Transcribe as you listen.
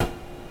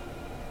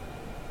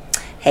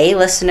Hey,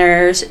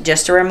 listeners,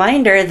 just a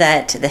reminder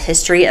that the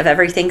history of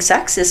everything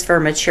sex is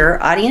for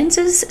mature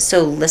audiences,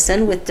 so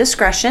listen with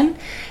discretion.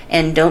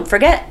 And don't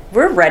forget,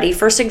 we're ready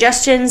for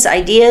suggestions,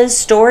 ideas,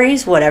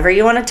 stories, whatever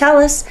you want to tell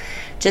us.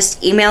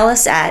 Just email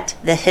us at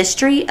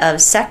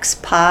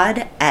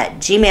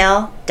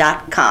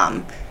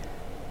thehistoryofsexpod@gmail.com.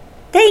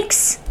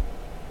 Thanks!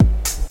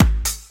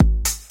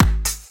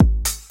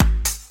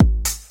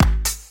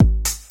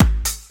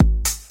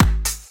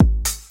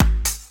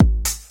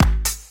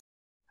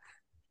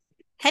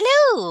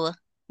 Hello.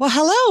 Well,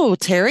 hello,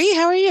 Terry.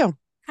 How are you?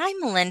 Hi,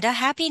 Melinda.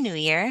 Happy New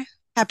Year.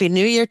 Happy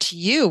New Year to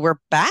you. We're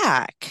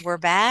back. We're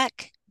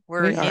back.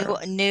 We're We new,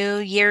 are. new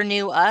year,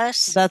 new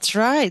us. That's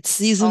right.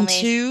 Season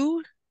Only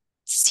two.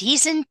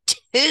 season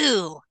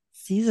two.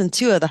 Season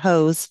two of the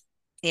hose.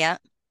 Yeah.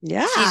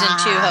 Season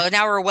two Yeah, ho.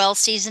 Now we're well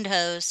seasoned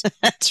hoes.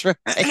 that's right.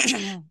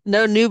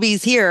 No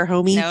newbies here,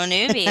 homie. No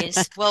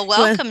newbies. Well,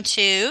 Well, welcome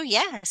to,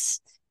 yes,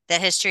 the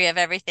history of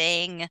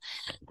everything.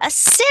 A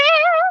six.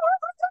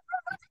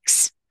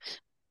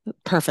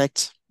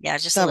 perfect. Yeah,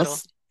 just a That little,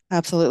 was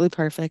absolutely little.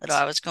 perfect.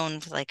 I was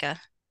going for like a,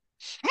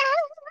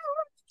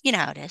 you know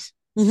how it is.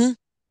 hmm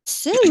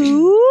So,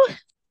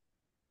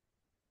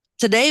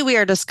 today we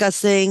are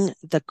discussing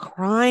the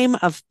crime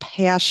of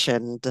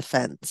passion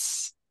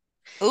defense.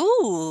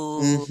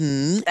 Ooh,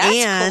 hmm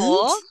that's And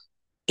cool.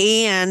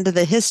 and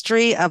the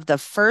history of the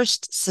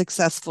first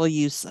successful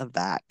use of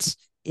that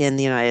in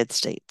the United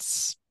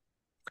States.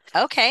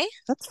 Okay.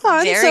 That's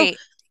fun. So, Very,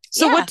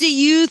 so what yeah. do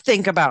you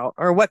think about,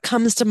 or what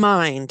comes to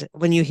mind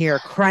when you hear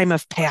crime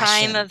of Crime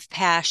passion? of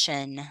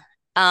passion.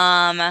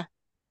 Um,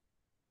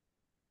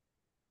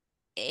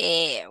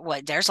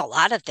 what there's a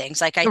lot of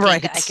things. Like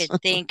Right.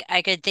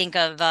 I could think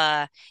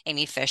of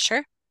Amy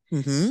Fisher.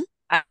 hmm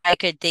I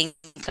could think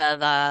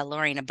of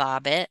Lorena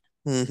Bobbitt.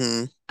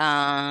 hmm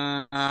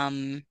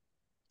Um,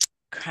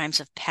 crimes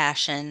of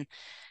passion.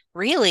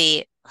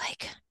 Really,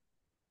 like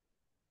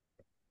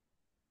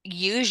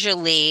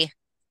usually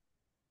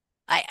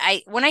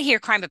I when I hear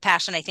crime of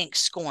passion, I think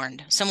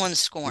scorned. Someone's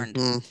scorned.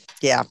 hmm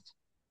Yeah.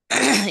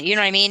 You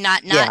know what I mean?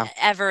 Not Yeah.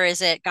 ever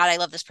is it, God, I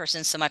love this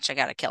person so much I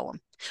gotta kill them.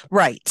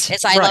 Right.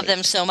 It's I love them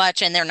Right. so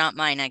much and they're not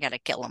mine, I gotta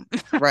kill them.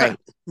 Right.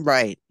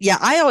 Right. Yeah.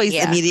 I always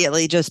Yeah.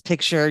 immediately just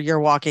picture you're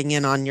walking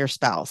in on your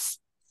spouse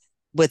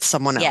with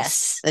someone else,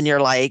 Yes. and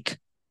you're like,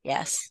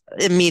 Yes.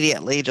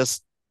 immediately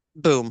just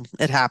boom,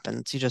 it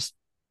happens. You just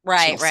kill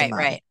Right, right,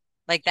 somebody. right.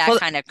 Like that Well,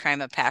 kind of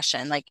crime of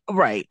passion. Like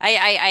right.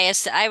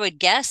 I would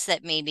guess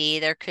that maybe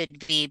there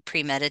could be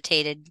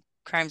premeditated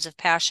crimes of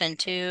passion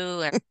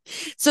too. And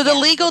So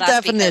yeah, well,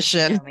 that's because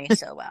you know me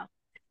so well.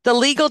 the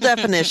legal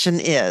definition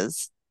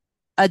is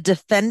a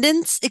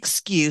defendant's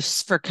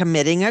excuse for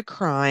committing a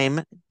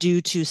crime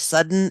due to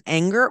sudden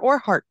anger or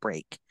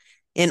heartbreak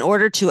in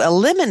order to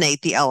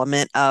eliminate the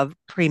element of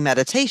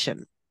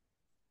premeditation.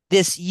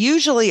 This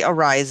usually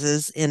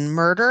arises in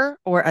murder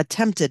or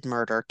attempted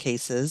murder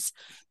cases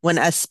when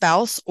a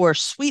spouse or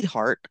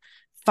sweetheart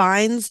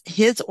finds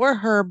his or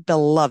her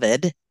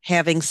beloved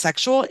having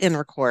sexual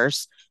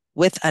intercourse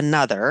with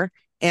another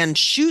and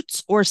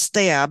shoots or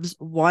stabs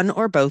one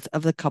or both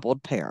of the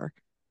coupled pair,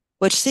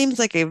 which seems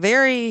like a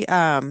very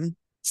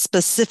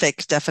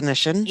specific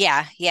definition,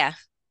 Yeah, yeah.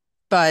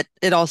 but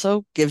it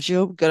also gives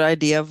you a good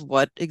idea of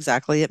what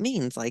exactly it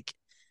means. Like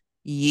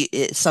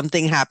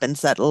something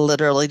happens that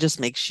literally just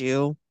makes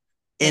you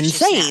Makes you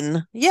snap.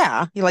 insane.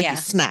 Yeah, you like you Yeah.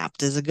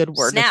 snapped is a good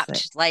word to say.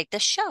 Snapped like the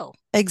show.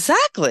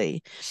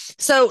 Exactly.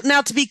 So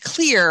now to be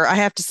clear, I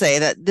have to say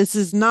that this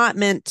is not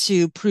meant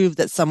to prove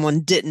that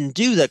someone didn't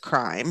do the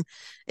crime.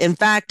 In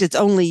fact, it's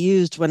only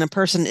used when a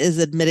person is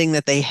admitting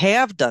that they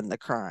have done the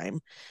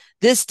crime.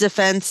 This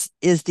defense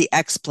is the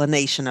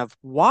explanation of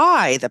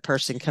why the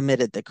person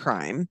committed the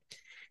crime.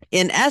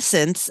 In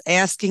essence,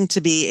 asking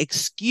to be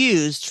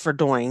excused for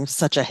doing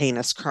such a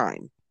heinous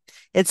crime.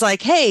 It's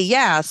like, hey,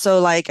 yeah, so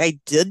like I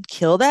did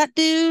kill that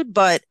dude,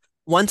 but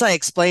once I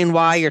explain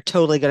why, you're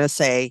totally going to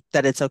say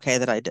that it's okay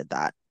that I did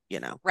that,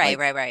 you know. Right,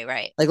 right, right,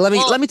 right. Like let me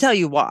Well, let me tell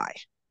you why.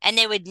 and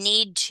they would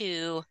need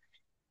to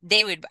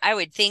I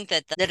would think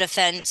that the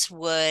defense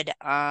would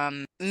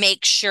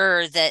make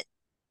sure that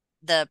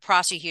the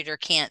prosecutor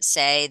can't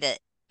say that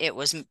it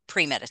was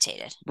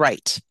premeditated.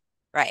 Right.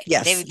 Right.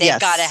 Yes, They've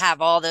got to yes.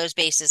 have all those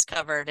bases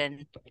covered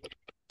and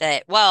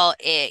that well,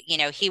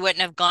 he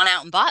wouldn't have gone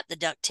out and bought the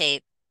duct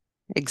tape,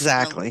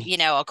 Exactly.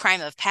 a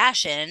crime of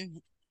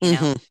passion,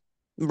 hmm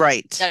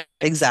Right. duct,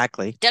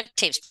 Exactly. duct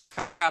tape's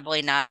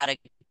probably not a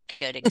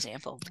good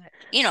example, but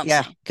you know what I'm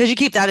Yeah, saying. because you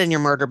keep that in your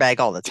murder bag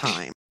all the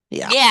time.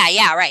 Yeah. Yeah,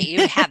 yeah, right. You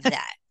would have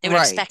that. They would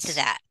expect Right.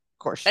 that. Of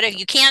course But you if do.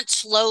 you can't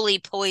slowly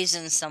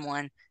poison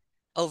someone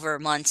over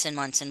months and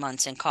months and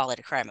months and call it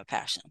a crime of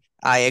passion.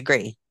 I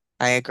agree.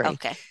 I agree.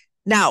 Okay.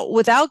 Now,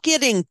 without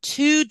getting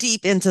too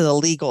deep into the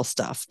legal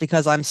stuff,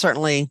 because I'm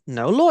certainly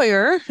no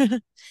lawyer,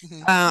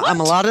 I'm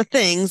a What? lot of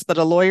things, but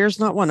a lawyer's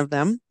not one of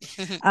them.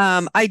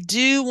 I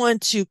do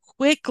want to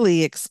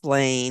quickly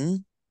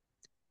explain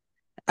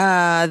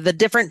the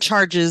different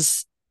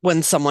charges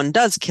when someone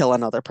does kill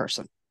another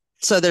person.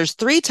 So there's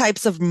 3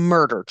 types of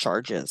murder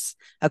charges,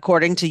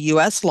 according to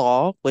U.S.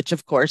 law, which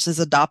of course is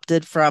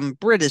adopted from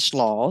British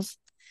laws.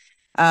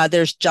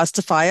 There's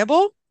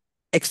justifiable,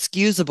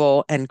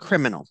 excusable, and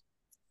criminal.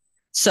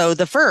 So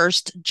the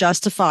first,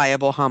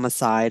 justifiable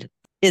homicide,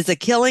 is a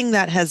killing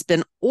that has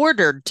been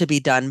ordered to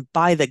be done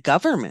by the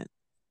government,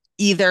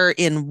 either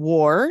in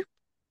war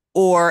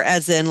or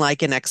as in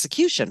like an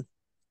execution.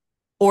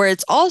 Or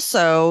it's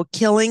also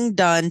killing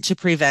done to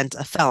prevent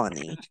a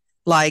felony.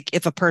 Like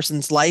if a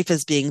person's life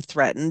is being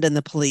threatened and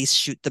the police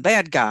shoot the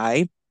bad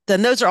guy,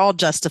 then those are all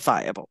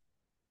justifiable.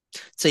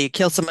 So you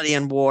kill somebody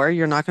in war,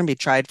 you're not going to be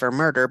tried for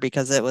murder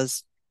because it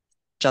was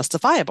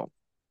justifiable.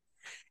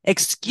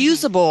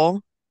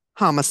 Excusable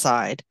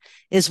homicide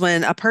is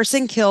when a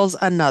person kills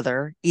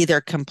another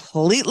either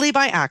completely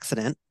by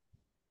accident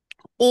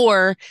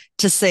or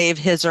to save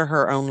his or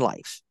her own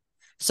life.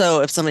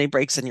 So if somebody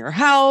breaks in your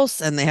house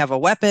and they have a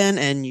weapon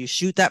and you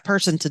shoot that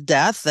person to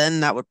death, then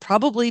that would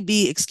probably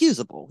be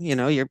excusable.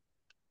 You've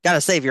got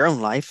to save your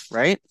own life,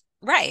 right?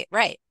 Right,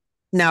 right.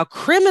 Now,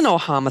 criminal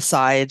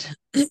homicide,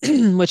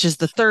 which is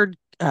the third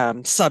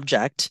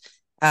subject,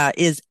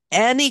 is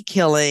any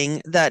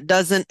killing that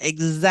doesn't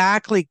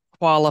exactly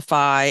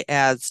qualify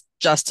as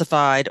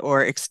justified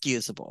or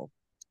excusable.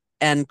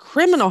 And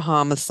criminal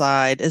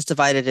homicide is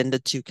divided into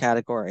 2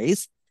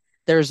 categories.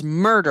 There's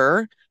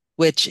murder,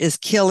 which is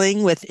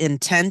killing with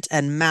intent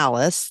and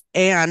malice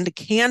and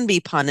can be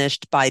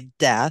punished by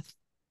death.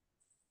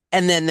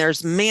 And then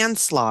there's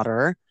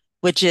manslaughter,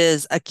 which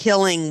is a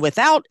killing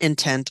without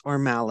intent or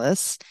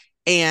malice,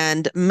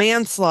 and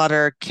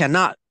manslaughter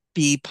cannot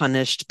be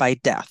punished by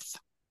death.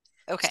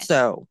 Okay.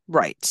 So,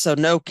 right. So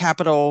no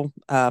capital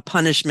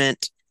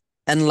punishment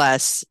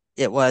unless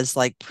it was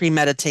like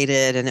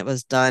premeditated and it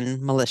was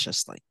done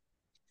maliciously.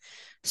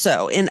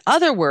 So, in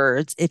other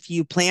words, if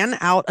you plan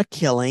out a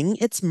killing,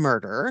 it's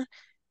murder.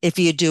 If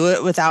you do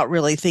it without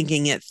really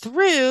thinking it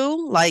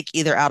through, like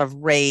either out of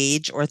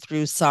rage or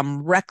through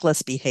some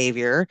reckless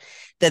behavior,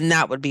 then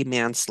that would be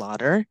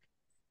manslaughter.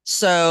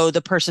 So,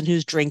 the person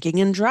who's drinking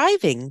and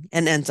driving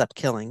and ends up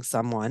killing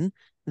someone,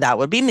 that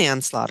would be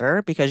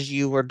manslaughter because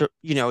you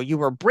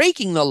were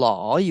breaking the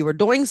law, you were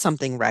doing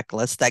something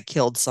reckless that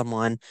killed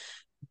someone,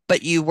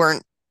 but you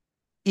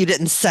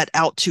didn't set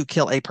out to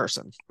kill a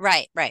person.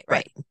 Right.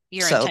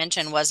 Your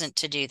intention wasn't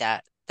to do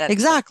that.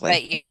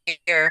 Exactly.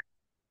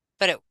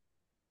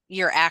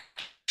 Your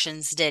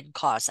actions did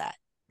cause that.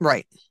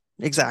 Right.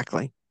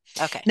 Exactly.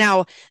 Okay.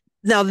 Now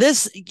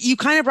this, you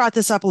kind of brought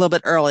this up a little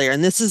bit earlier,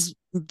 and this is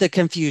the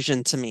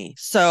confusion to me.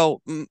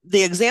 So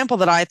the example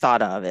that I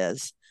thought of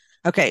is,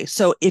 okay,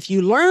 so if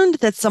you learned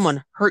that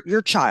someone hurt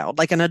your child,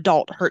 like an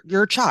adult hurt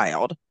your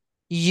child,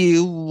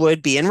 you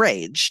would be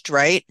enraged,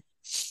 right?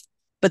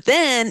 But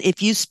then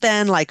if you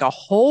spend like a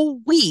whole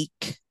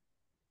week,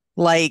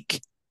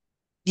 like,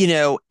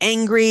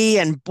 angry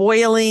and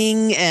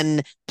boiling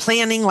and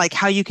planning like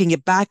how you can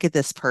get back at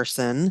this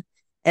person,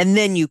 and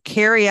then you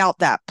carry out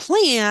that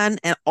plan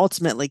and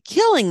ultimately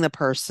killing the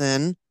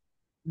person,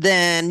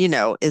 then,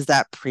 is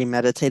that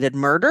premeditated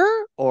murder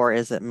or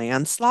is it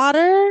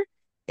manslaughter?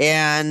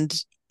 And,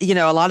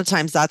 a lot of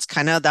times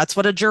that's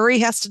what a jury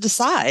has to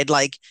decide.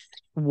 Like,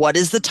 what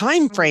is the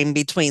time frame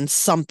between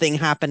something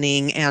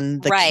happening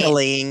and the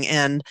killing?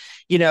 And,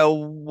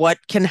 what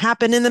can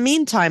happen in the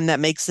meantime that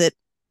makes it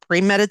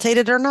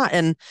premeditated or not?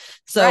 And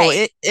so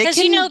it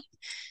can,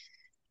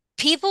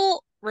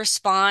 people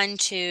respond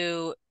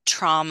to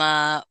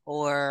trauma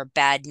or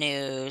bad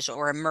news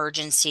or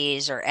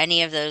emergencies or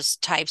any of those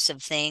types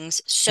of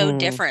things so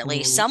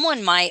differently.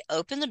 Someone might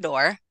open the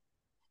door,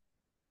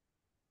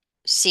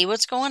 see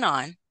what's going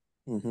on,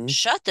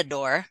 shut the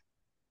door,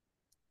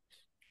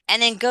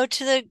 and then go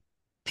to the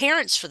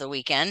parents for the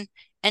weekend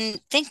and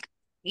think,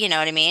 you know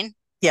what I mean?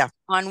 Yeah.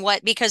 On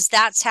because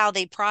that's how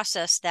they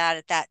process that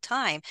at that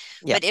time.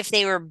 Yeah. But if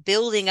they were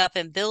building up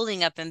and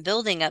building up and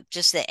building up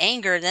just the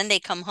anger, then they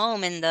come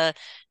home and the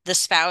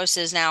spouse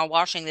is now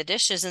washing the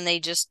dishes and they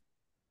just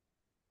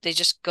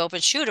go up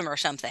and shoot him or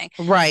something.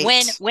 Right.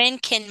 When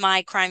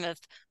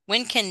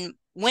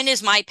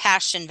is my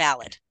passion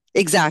valid?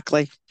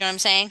 Exactly. You know what I'm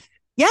saying?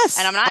 Yes.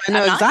 And I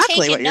know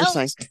exactly what you're notes.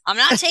 saying. I'm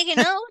not taking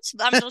notes.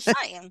 I'm just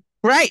saying.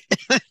 Right.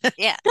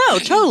 Yeah. No,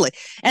 totally.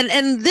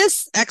 And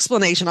this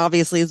explanation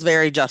obviously is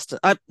very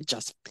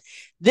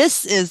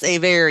this is a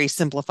very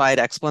simplified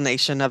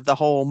explanation of the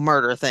whole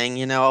murder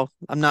thing.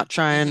 I'm not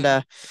trying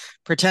to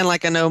pretend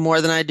like I know more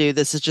than I do.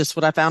 This is just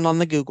what I found on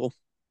the Google.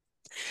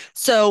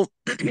 So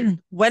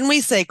when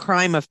we say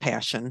crime of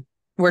passion,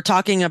 we're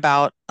talking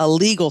about a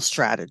legal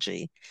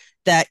strategy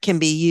that can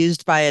be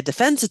used by a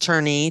defense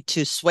attorney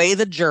to sway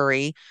the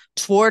jury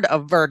toward a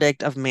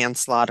verdict of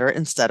manslaughter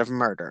instead of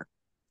murder.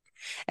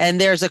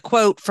 And there's a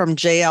quote from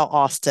J.L.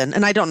 Austin,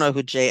 and I don't know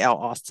who J.L.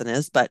 Austin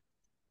is, but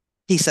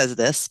he says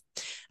this.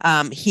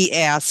 He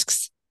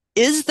asks,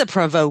 is the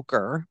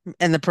provoker,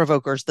 and the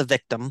provoker is the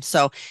victim,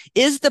 so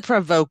is the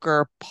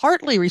provoker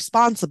partly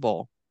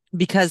responsible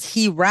because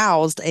he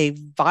roused a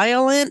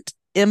violent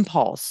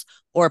impulse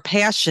or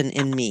passion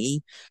in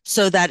me,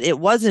 so that it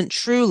wasn't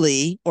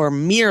truly or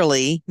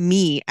merely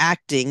me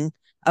acting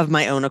of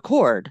my own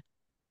accord?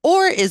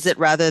 Or is it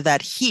rather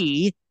that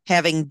he,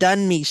 having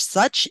done me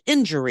such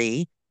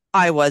injury,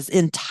 I was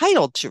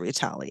entitled to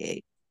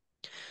retaliate?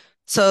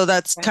 So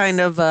that's kind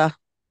of a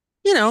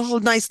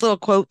nice little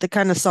quote that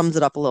kind of sums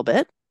it up a little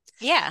bit.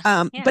 Yeah.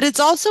 But it's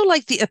also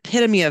like the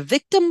epitome of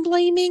victim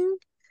blaming.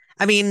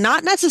 I mean,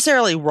 not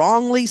necessarily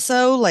wrongly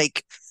so,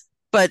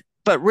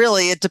 but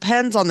really it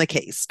depends on the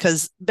case,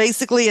 because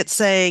basically it's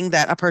saying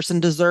that a person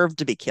deserved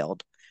to be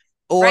killed.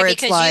 Or Right,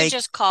 it's because you like,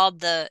 just called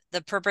the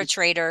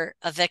perpetrator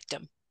a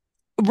victim.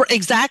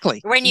 exactly.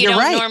 When you You're don't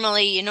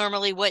right. you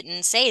normally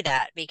wouldn't say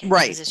that Right.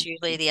 because it's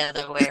usually the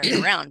other way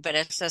around. But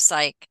it's just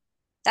like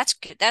that's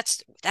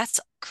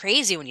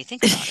crazy when you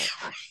think about it.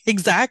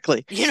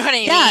 Exactly. You know what I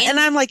Yeah. And mean?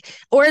 I'm like,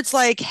 or it's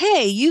like,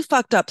 hey, you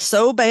fucked up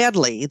so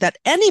badly that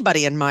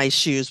anybody in my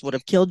shoes would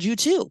have killed you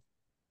too,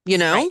 you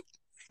know? Right.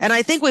 And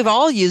I think we've Right.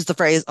 all used the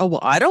phrase, oh, well,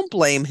 I don't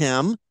blame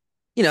him.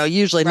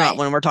 Usually not Right.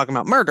 when we're talking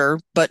about murder,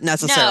 but No,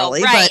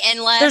 necessarily. right. But there's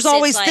Unless it's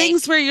always like,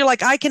 things where you're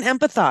like, I can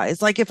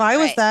empathize. Like if I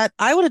was right, that,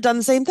 I would have done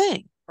the same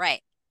thing,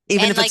 right.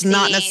 even And if it's like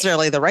not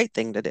necessarily the right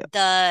thing to do.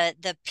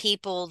 the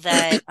people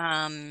that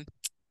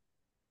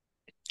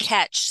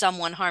catch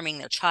someone harming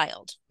their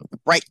child.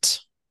 Right.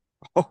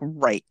 Oh,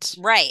 right.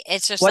 Right.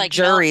 It's just What like no,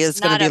 jury is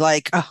going to not be a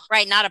like, oh,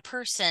 right, not a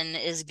person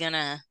is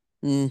gonna,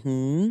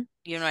 mm-hmm,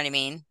 you know what I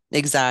mean? Is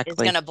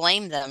exactly. gonna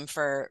blame them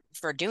for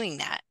doing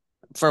that.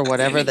 For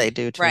whatever they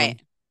do to Right.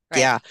 them. Right.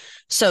 Yeah.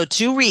 So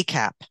to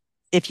recap,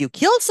 if you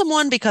killed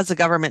someone because the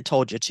government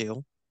told you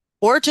to,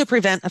 or to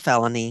prevent a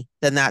felony,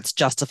 then that's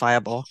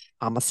justifiable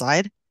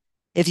homicide.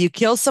 If you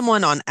kill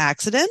someone on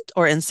accident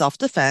or in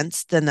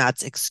self-defense, then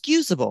that's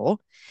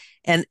excusable.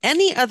 And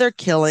any other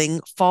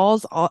killing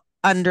falls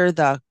under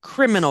the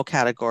criminal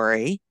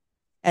category.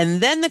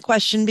 And then the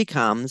question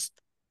becomes,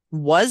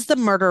 was the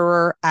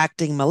murderer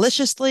acting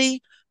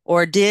maliciously,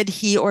 or did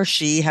he or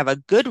she have a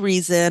good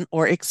reason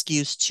or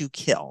excuse to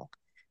kill?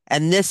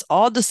 And this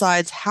all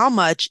decides how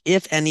much,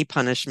 if any,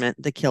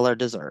 punishment the killer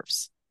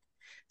deserves.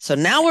 So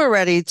now Okay. we're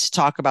ready to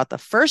talk about the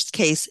first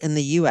case in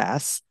the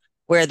US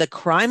where the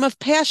crime of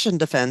passion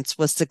defense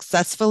was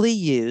successfully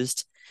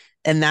used,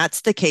 and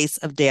that's the case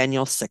of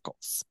Daniel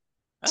Sickles.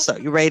 Oh, So,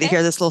 you ready to okay.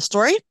 hear this little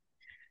story?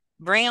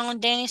 Bring on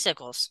Danny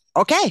Sickles.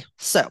 Okay,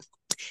 so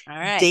All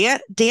right.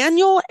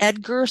 Daniel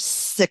Edgar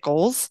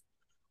Sickles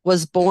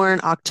was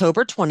born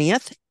October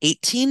 20th,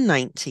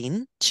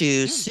 1819,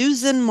 to Mm,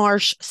 Susan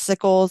Marsh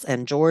Sickles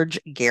and George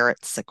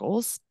Garrett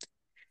Sickles.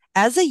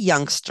 As a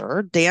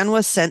youngster, Dan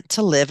was sent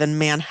to live in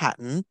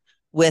Manhattan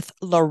with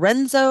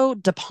Lorenzo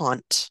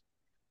DuPont,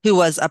 who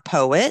was a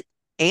poet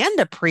and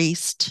a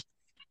priest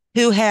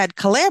who had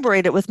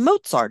collaborated with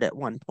Mozart at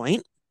one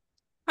point.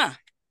 huh.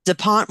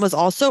 DuPont was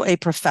also a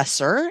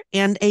professor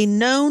and a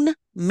known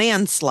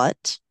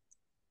manslut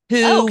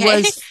Oh, who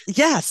okay.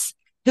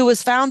 who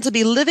was found to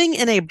be living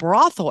in a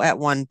brothel at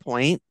one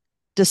point,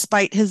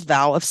 despite his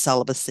vow of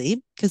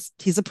celibacy, because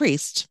he's a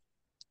priest.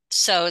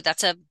 So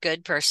that's a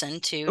good person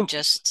to Oh,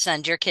 just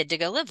send your kid to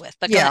go live with.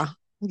 But go yeah, ahead.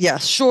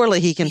 yes, surely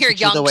he can You're a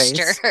teach you the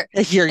youngster. ways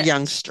if you're a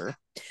youngster.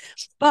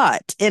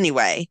 But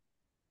anyway,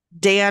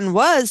 Dan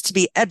was to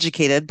be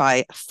educated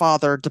by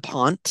Father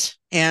DuPont,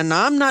 and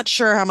I'm not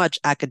sure how much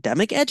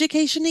academic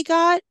education he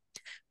got,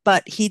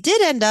 but he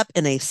did end up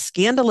in a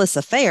scandalous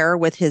affair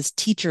with his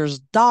teacher's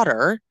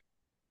daughter,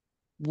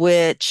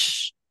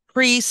 which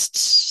priest,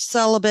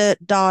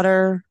 celibate,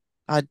 daughter.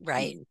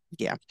 Right.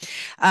 Yeah.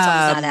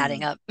 Something's not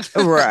adding Um, up.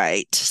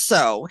 right.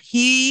 So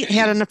he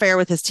had an affair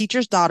with his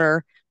teacher's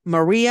daughter,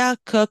 Maria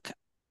Cook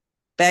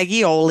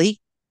Bagioli,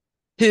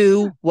 Huh.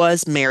 who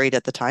was married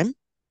at the time.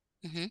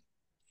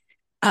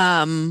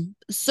 Hmm.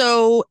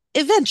 So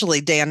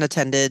eventually Dan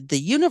attended the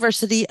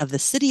University of the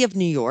City of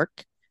New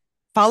York,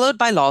 followed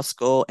by law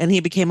school, and he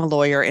became a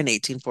lawyer in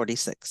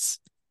 1846,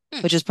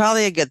 Hmm. which is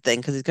probably a good thing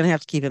because he's going to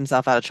have to keep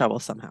himself out of trouble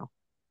somehow.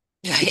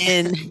 Right.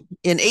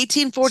 In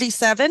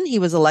 1847, he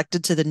was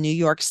elected to the New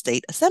York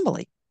State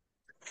Assembly.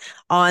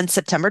 On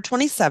September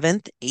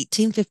 27th,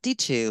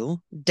 1852,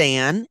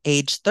 Dan,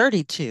 age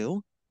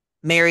 32,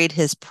 married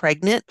his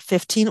pregnant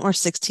 15 or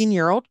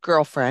 16-year-old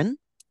girlfriend,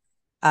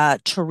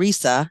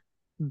 Teresa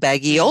Mm.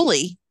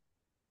 Bagioli,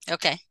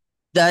 Okay.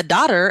 the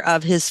daughter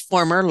of his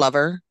former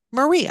lover,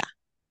 Maria.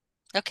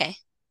 Okay.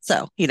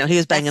 So, he was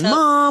That's banging a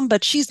mom,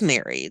 but she's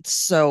married. right.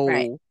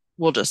 So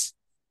we'll just,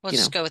 We'll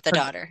just go with the her,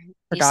 daughter.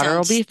 her He daughter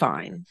will be sounds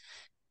fine.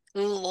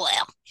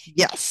 well.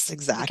 Yes, Okay.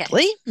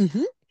 exactly.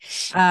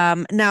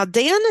 Now,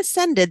 Dan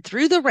ascended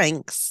through the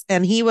ranks,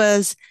 and he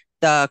was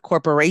the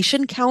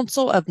Corporation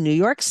Council of New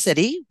York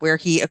City, where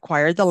he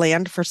acquired the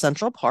land for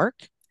Central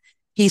Park.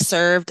 He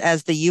served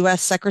as the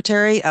U.S.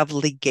 Secretary of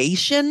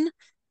Legation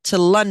to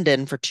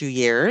London for 2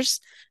 years,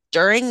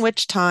 during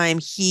which time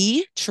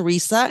he,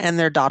 Teresa, and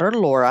their daughter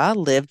Laura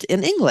lived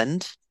in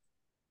England,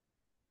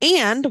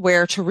 and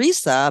where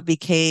Teresa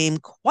became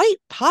quite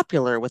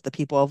popular with the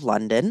people of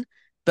London,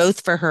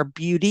 both for her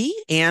beauty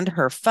and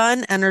her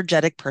fun,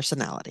 energetic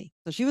personality.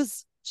 So she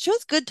was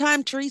good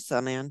time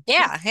Teresa, man.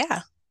 Yeah.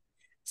 Yeah.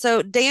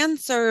 So Dan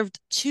served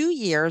 2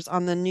 years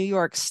on the New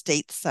York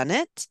State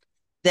Senate.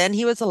 Then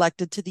he was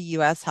elected to the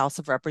U.S. House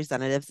of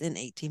Representatives in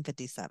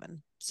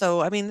 1857.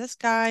 So, I mean, this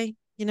guy,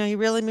 he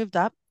really moved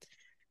up.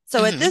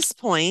 So at Hmm. this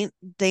point,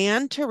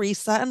 Dan,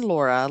 Teresa, and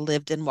Laura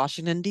lived in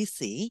Washington,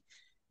 D.C.,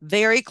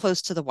 very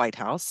close to the White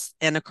House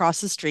and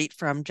across the street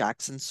from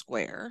Jackson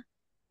Square,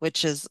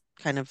 which is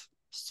kind of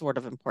sort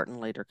of important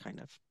later, kind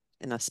of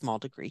in a small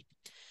degree.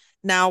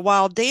 Now,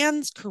 while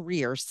Dan's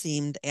career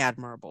seemed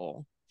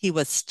admirable, he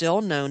was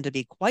still known to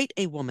be quite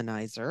a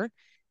womanizer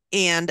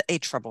and a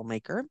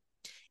troublemaker.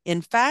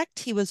 In fact,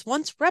 he was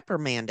once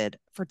reprimanded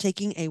for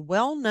taking a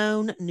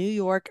well-known New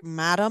York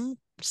madam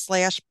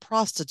slash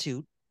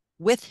prostitute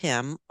with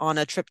him on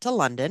a trip to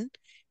London,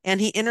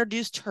 and he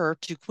introduced her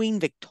to Queen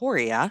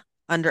Victoria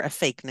under a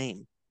fake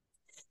name.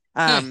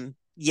 Hmm.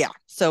 Yeah,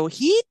 so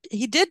he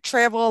did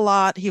travel a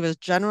lot. He was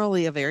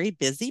generally a very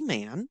busy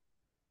man.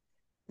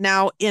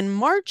 Now, in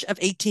March of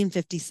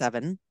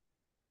 1857,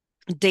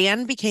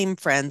 Dan became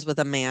friends with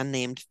a man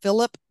named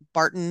Philip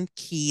Barton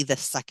Key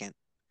II,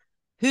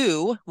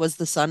 who was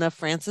the son of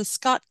Francis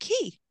Scott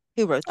Key,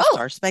 who wrote the Oh,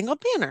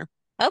 Star-Spangled Banner.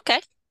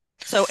 okay.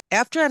 So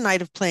after a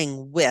night of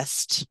playing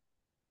whist,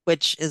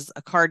 which is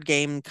a card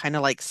game kind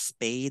of like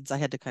spades, I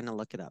had to kind of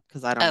look it up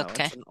because I don't know,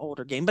 Okay. it's an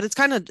older game, but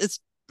it's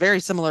very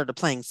similar to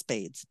playing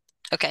spades.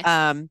 Okay.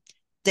 Um,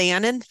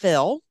 Dan and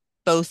Phil,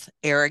 both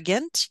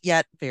arrogant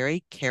yet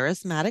very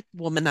charismatic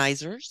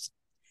womanizers,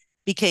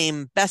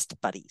 became best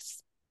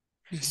buddies.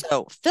 Mhm.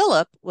 So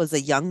Philip was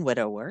a young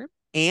widower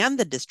and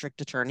the district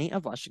attorney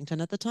of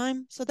Washington at the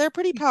time. So they're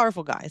pretty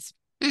powerful guys.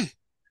 Mm.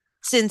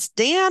 Since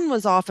Dan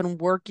was often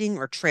working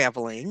or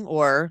traveling,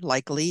 or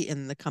likely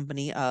in the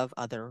company of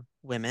other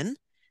women,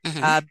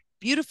 Mhm. uh,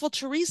 beautiful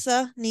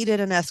Teresa needed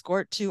an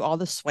escort to all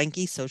the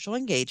swanky social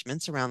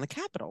engagements around the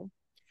capital.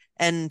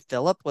 And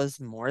Philip was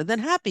more than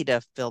happy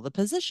to fill the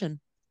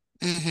position.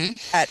 Mhm.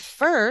 At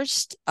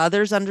first,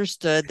 others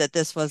understood that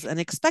this was an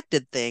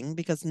expected thing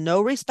because no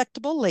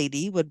respectable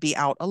lady would be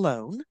out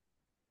alone.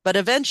 But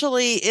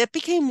eventually, it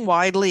became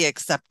widely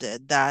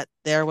accepted that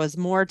there was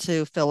more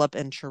to Philip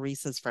and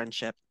Teresa's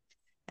friendship.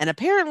 And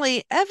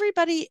apparently,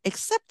 everybody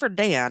except for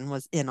Dan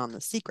was in on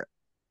the secret.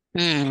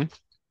 Mm.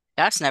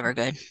 That's never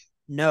good.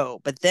 No,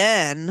 but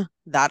then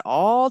that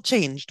all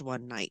changed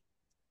one night.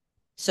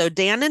 So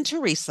Dan and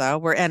Teresa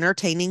were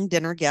entertaining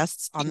dinner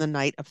guests on the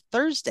night of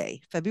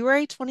Thursday,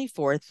 February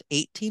 24th,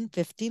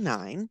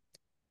 1859.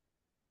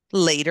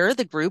 Later,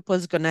 the group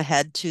was going to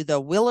head to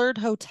the Willard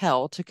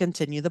Hotel to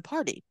continue the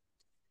party.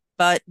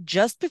 But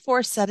just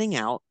before setting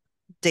out,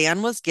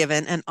 Dan was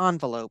given an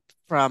envelope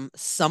from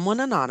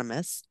someone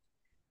anonymous.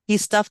 He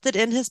stuffed it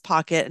in his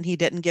pocket and he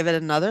didn't give it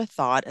another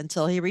thought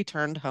until he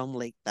returned home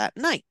late that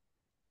night.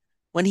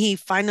 When he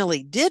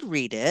finally did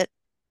read it,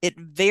 it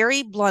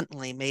very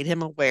bluntly made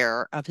him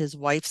aware of his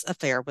wife's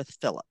affair with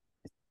Philip.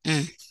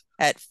 Mm.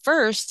 At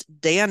first,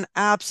 Dan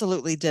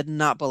absolutely did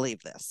not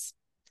believe this.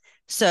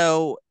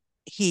 So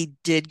he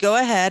did go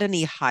ahead and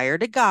he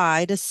hired a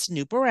guy to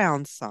snoop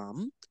around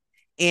some.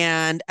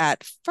 And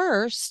at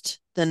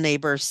first, the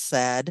neighbors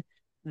said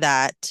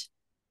that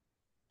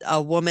a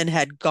woman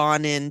had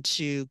gone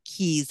into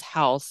Key's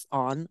house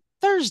on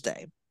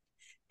Thursday.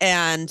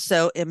 And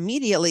so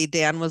immediately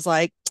Dan was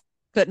like,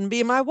 couldn't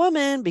be my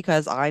woman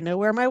because I know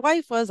where my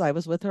wife was. I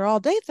was with her all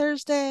day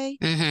Thursday.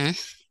 Mhm.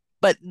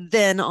 But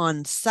then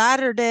on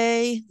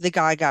Saturday, the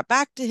guy got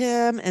back to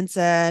him and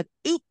said,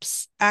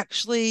 oops,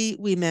 actually,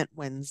 we meant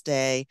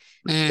Wednesday.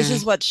 This Mm.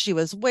 is what she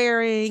was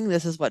wearing.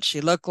 This is what she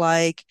looked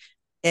like.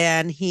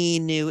 And he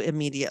knew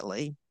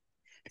immediately.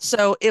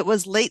 So it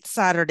was late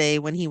Saturday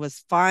when he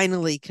was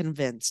finally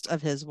convinced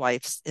of his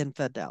wife's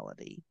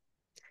infidelity.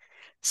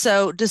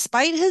 So,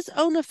 despite his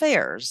own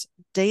affairs,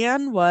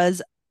 Dan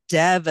was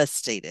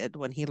devastated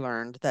when he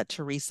learned that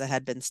Teresa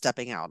had been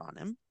stepping out on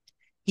him.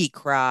 He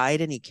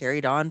cried and he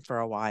carried on for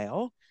a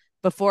while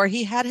before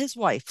he had his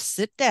wife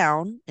sit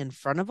down in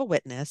front of a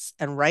witness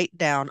and write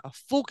down a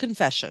full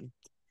confession,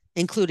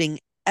 including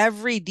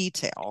every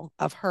detail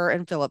of her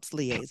and Philip's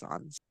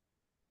liaisons.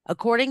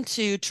 According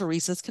to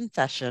Teresa's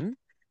confession,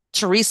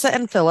 Teresa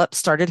and Philip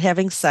started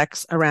having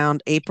sex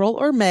around April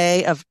or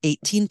May of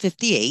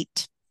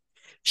 1858.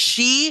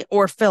 She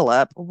or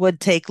Philip would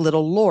take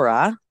little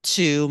Laura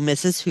to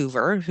Mrs.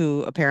 Hoover,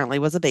 who apparently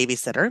was a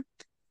babysitter.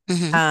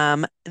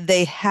 Mhm.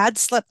 They had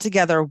slept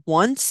together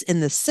once in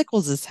the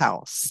Sickles'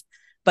 house,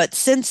 but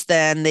since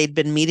then they'd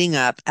been meeting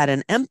up at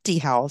an empty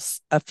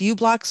house a few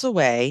blocks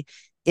away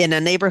in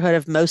a neighborhood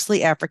of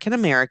mostly African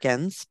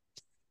Americans.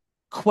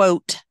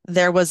 Quote,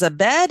 there was a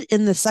bed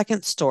in the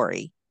second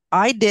story.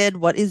 I did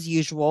what is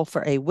usual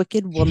for a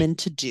wicked woman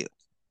to do.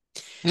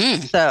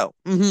 Mm. So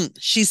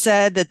she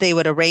said that they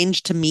would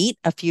arrange to meet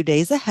a few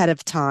days ahead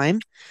of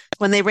time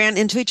when they ran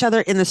into each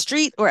other in the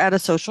street or at a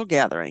social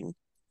gathering.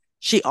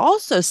 She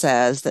also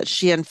says that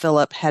she and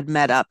Philip had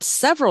met up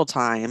several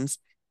times,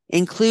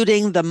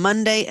 including the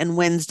Monday and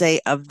Wednesday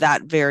of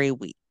that very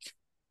week.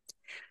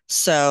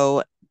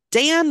 So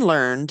Dan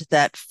learned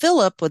that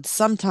Philip would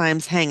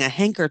sometimes hang a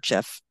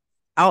handkerchief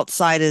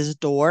outside his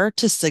door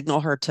to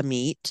signal her to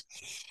meet,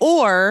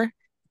 or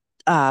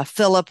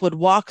Philip would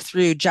walk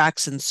through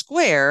Jackson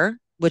Square,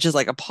 which is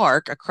like a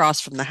park across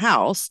from the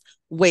house,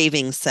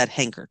 waving said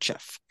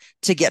handkerchief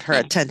to get her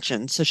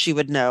attention so she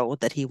would know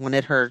that he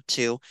wanted her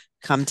to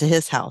come to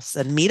his house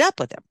and meet up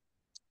with him.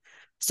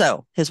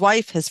 So his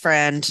wife, his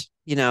friend,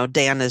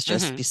 Dan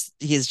is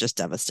he's just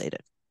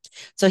devastated.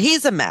 So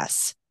he's a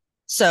mess.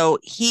 So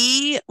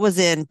he was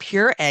in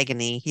pure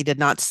agony. He did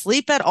not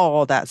sleep at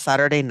all that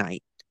Saturday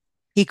night.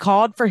 He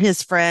called for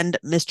his friend,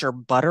 Mr.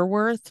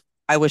 Butterworth.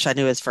 I wish I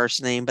knew his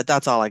first name, but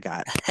that's all I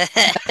got.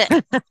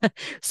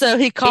 So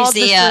he called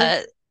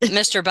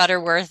Mr.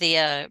 Butterworth,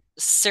 the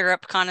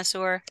syrup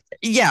connoisseur.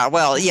 Yeah,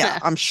 well, yeah,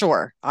 I'm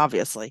sure,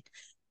 obviously.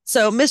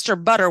 So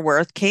Mr.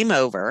 Butterworth came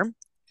over,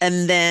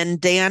 and then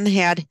Dan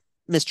had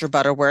Mr.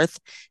 Butterworth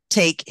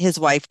take his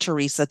wife,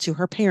 Teresa, to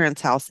her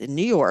parents' house in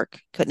New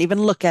York. Couldn't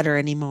even look at her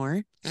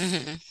anymore.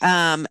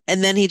 And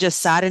then he just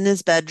sat in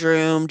his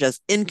bedroom,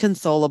 just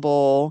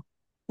inconsolable,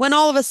 when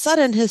all of a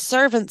sudden his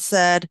servant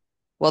said,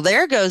 "Well,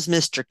 there goes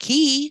Mr.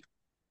 Key."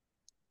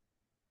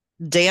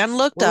 Dan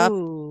looked up,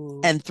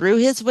 and through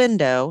his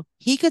window,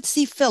 he could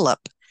see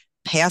Philip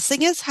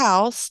passing his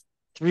house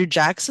through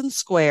Jackson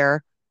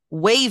Square,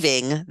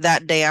 waving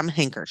that damn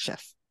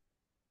handkerchief.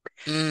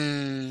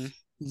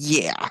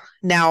 Yeah.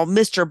 Now,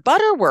 Mr.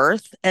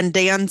 Butterworth and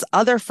Dan's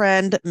other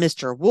friend,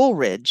 Mr.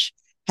 Woolridge,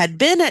 had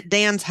been at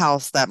Dan's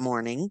house that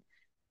morning.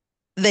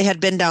 They had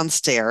been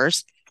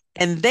downstairs,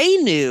 and they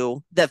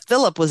knew that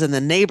Philip was in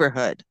the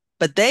neighborhood,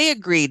 but they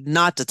agreed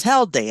not to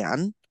tell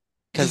Dan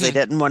because they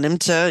didn't want him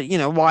to,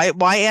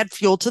 why add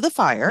fuel to the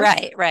fire?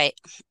 Right.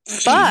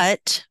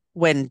 But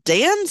when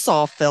Dan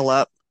saw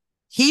Philip,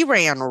 he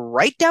ran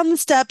right down the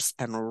steps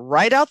and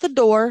right out the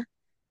door.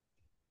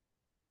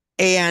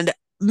 And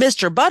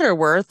Mr.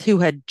 Butterworth, who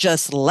had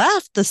just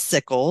left the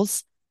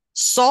Sickles,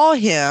 saw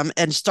him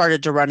and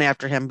started to run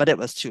after him, but it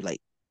was too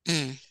late.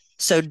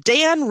 So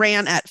Dan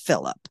ran at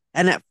Philip.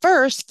 And at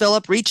first,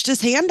 Philip reached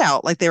his hand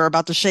out like they were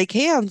about to shake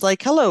hands,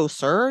 like, "Hello,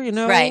 sir,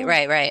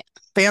 Right.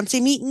 Fancy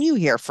meeting you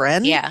here,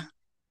 friend." Yeah.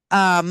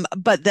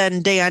 But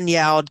then Dan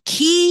yelled,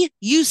 "Key,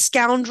 you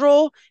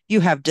scoundrel, you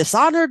have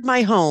dishonored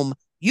my home.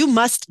 You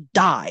must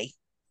die."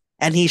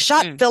 And he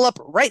shot Philip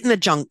right in the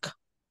junk.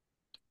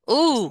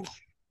 Ooh.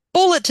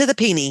 Bullet to the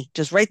peenie,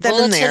 just right then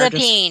and there. Bullet to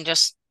the peen,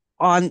 just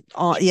on.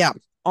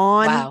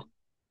 Wow.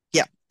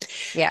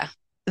 Yeah.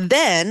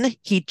 Then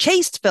he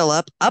chased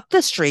Philip up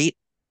the street,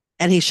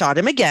 and he shot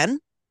him again.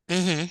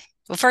 Well,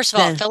 first of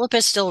all, Philip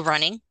is still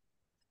running.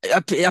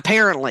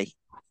 Apparently.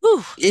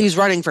 Whew. He's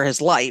running for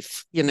his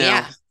life,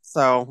 Yeah.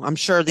 So I'm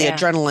sure the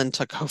adrenaline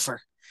took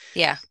over.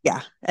 Yeah.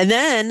 And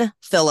then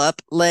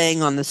Philip,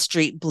 laying on the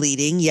street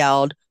bleeding,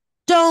 yelled,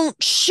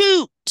 "Don't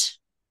shoot!"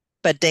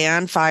 But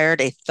Dan fired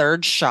a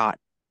third shot,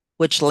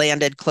 which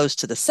landed close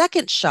to the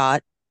second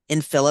shot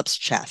in Philip's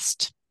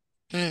chest.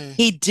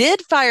 He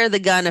did fire the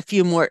gun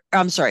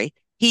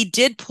he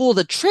did pull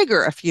the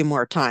trigger a few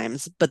more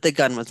times, but the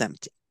gun was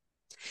empty.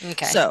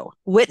 Okay. So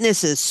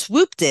witnesses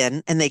swooped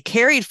in and they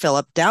carried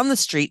Philip down the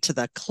street to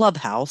the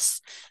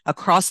clubhouse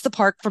across the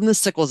park from the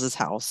Sickles'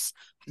 house,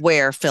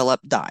 where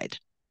Philip died.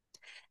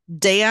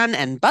 Dan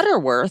and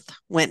Butterworth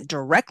went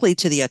directly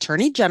to the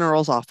Attorney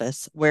General's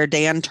office, where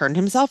Dan turned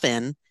himself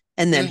in,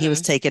 and then he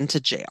was taken to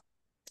jail.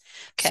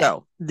 Okay.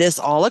 So this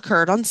all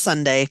occurred on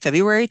Sunday,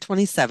 February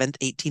 27th,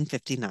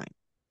 1859.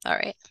 All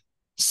right.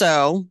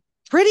 So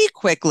pretty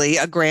quickly,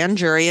 a grand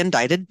jury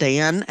indicted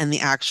Dan, and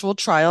the actual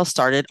trial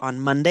started on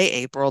Monday,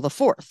 April the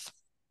 4th.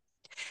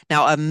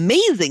 Now,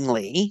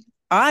 amazingly,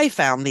 I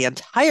found the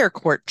entire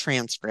court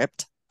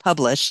transcript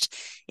published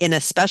in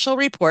a special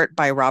report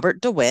by Robert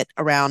DeWitt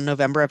around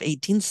November of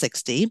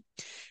 1860.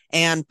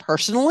 And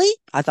personally,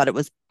 I thought it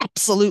was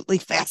absolutely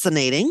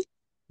fascinating,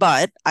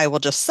 but I will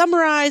just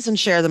summarize and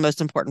share the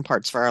most important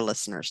parts for our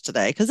listeners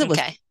today because it was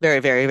very,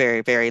 very, very,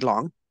 very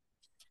long.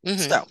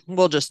 So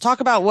we'll just talk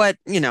about what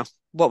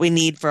we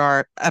need for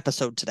our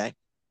episode today.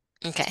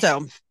 Okay.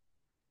 So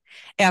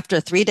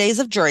after 3 days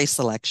of jury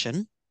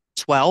selection,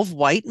 12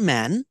 white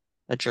men,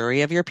 a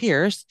jury of your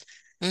peers,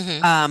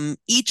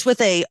 each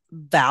with a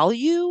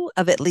value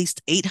of at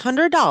least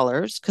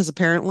 $800, because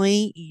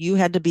apparently you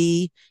had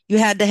to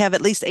have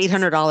at least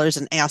 $800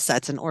 in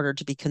assets in order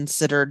to be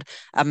considered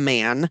a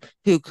man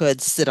who could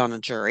sit on a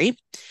jury.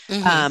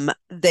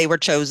 They were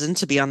chosen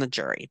to be on the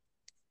jury.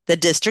 The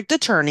district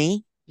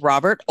attorney,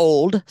 Robert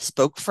Ould,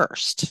 spoke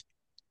first.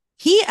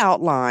 He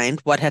outlined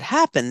what had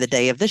happened the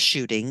day of the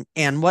shooting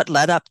and what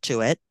led up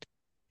to it.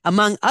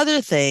 Among other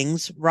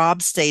things,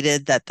 Rob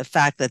stated that the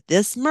fact that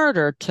this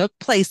murder took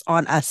place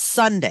on a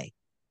Sunday,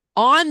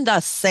 on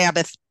the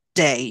Sabbath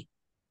day,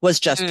 was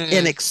just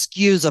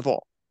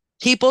inexcusable.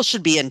 People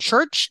should be in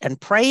church and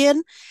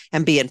praying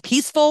and being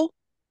peaceful.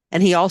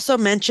 And he also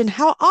mentioned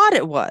how odd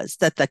it was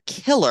that the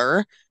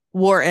killer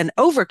wore an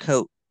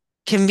overcoat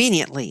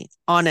conveniently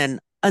on an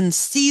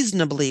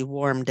unseasonably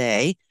warm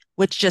day,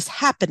 which just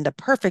happened to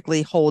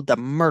perfectly hold the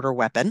murder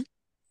weapon.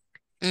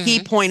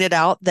 He pointed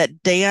out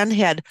that Dan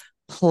had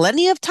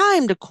plenty of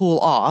time to cool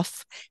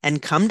off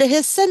and come to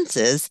his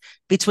senses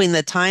between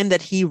the time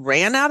that he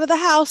ran out of the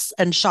house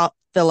and shot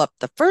Philip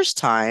the first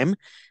time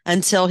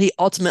until he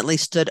ultimately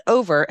stood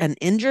over an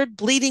injured,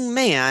 bleeding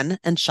man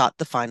and shot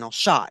the final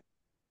shot.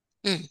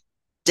 Mm.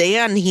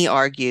 Dan, he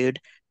argued,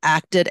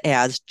 acted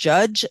as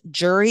judge,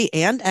 jury,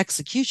 and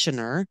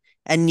executioner,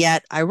 and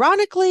yet,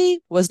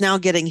 ironically, was now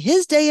getting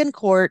his day in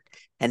court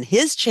and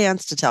his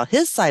chance to tell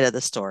his side of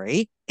the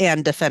story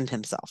and defend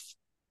himself.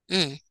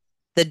 Mm.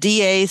 The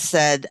DA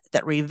said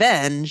that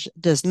revenge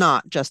does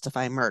not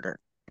justify murder.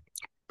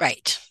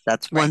 Right.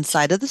 That's one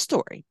side of the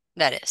story.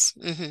 That is.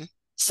 Mm-hmm.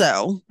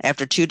 So,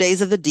 after 2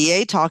 days of the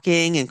DA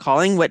talking and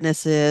calling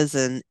witnesses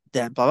and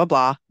then blah, blah,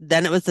 blah,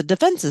 then it was the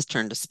defense's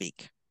turn to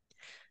speak.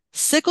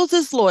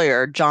 Sickles'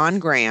 lawyer, John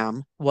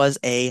Graham, was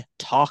a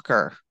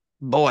talker.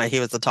 Boy, he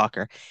was a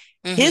talker.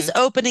 Mm-hmm. His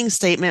opening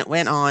statement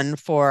went on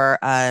for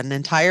an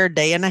entire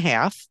day and a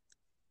half,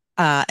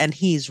 and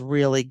he's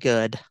really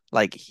good.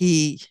 Like,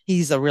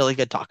 he's a really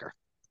good talker.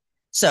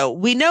 So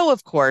we know,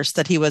 of course,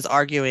 that he was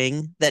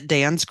arguing that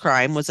Dan's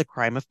crime was a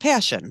crime of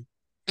passion.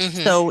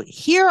 Mm-hmm. So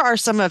here are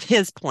some of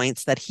his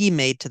points that he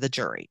made to the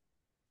jury.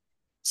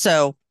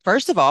 So,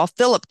 first of all,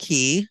 Philip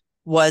Key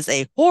was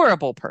a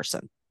horrible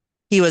person.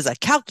 He was a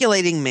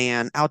calculating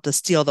man out to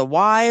steal the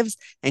wives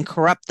and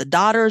corrupt the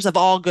daughters of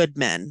all good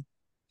men.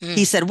 Mm.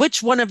 He said,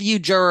 which one of you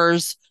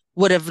jurors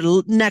would have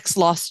next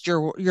lost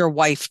your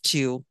wife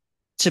to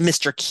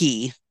Mr.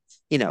 Key?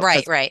 You know,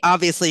 right.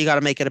 Obviously, you got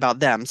to make it about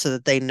them so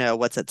that they know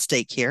what's at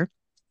stake here.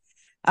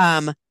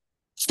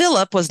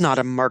 Philip was not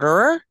a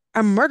murderer.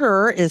 A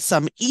murderer is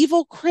some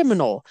evil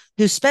criminal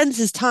who spends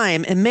his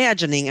time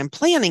imagining and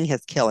planning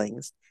his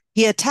killings.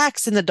 He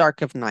attacks in the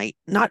dark of night,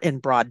 not in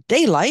broad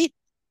daylight.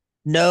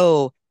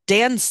 No,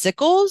 Dan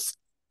Sickles,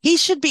 he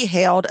should be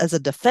hailed as a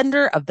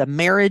defender of the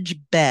marriage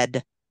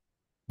bed.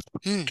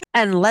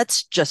 And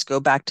let's just go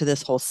back to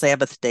this whole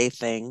Sabbath day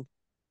thing.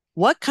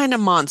 What kind of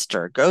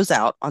monster goes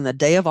out on the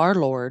day of our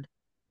Lord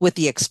with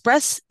the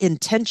express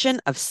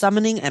intention of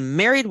summoning a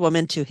married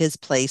woman to his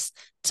place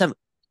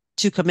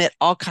to commit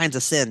all kinds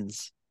of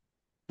sins?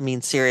 I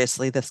mean,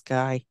 seriously, this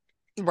guy.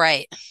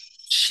 Right.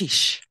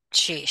 Sheesh.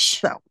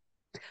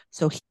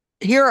 So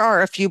here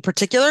are a few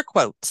particular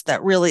quotes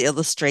that really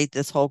illustrate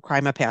this whole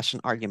crime of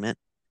passion argument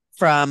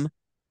from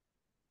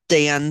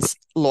Dan's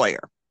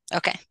lawyer.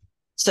 Okay.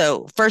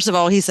 So first of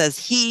all, he says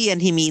he,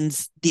 and he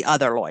means the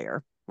other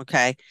lawyer.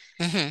 Okay.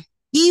 Mm-hmm.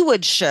 He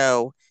would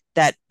show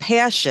that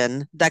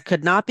passion that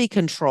could not be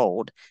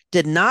controlled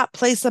did not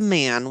place a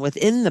man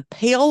within the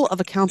pale of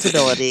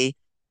accountability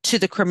to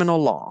the criminal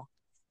law.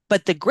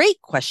 But the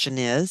great question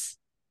is,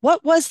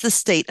 what was the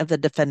state of the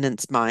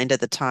defendant's mind at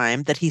the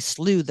time that he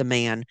slew the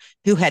man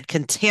who had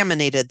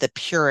contaminated the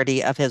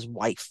purity of his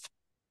wife?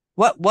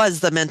 What was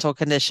the mental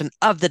condition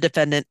of the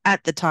defendant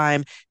at the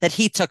time that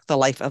he took the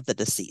life of the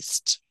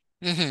deceased?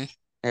 Mm-hmm.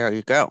 There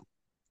you go.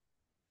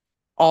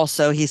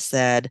 Also, he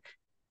said,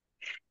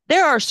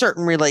 there are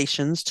certain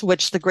relations to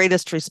which the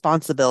greatest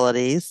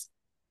responsibilities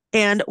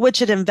and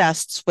which it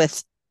invests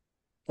with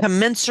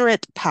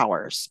commensurate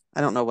powers.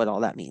 I don't know what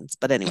all that means,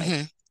 but anyway.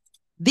 Mm-hmm.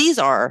 These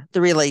are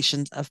the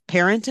relations of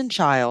parent and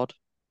child,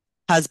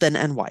 husband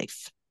and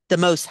wife, the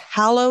most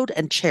hallowed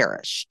and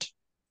cherished.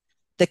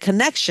 The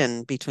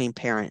connection between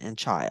parent and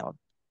child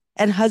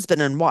and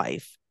husband and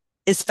wife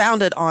is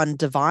founded on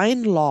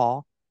divine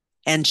law,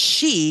 and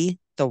she,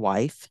 the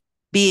wife,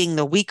 being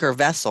the weaker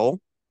vessel,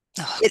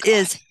 it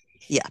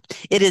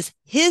is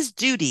his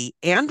duty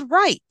and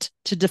right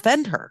to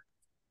defend her.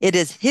 It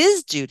is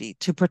his duty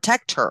to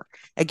protect her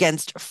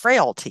against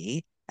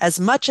frailty as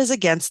much as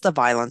against the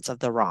violence of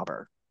the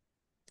robber.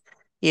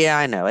 Yeah,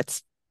 I know.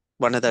 It's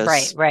one of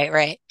those.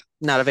 Right.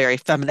 Not a very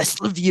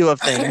feminist view of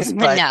things.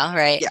 But no,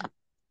 right. Yeah.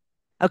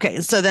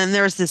 Okay, so then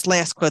there's this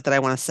last quote that I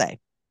want to say.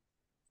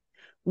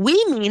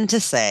 We mean to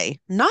say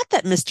not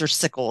that Mr.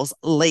 Sickles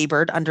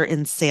labored under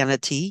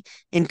insanity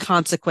in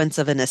consequence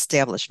of an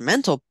established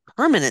mental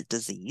permanent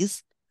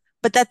disease,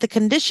 but that the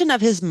condition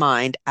of his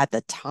mind at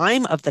the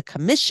time of the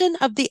commission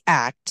of the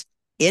act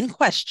in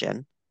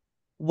question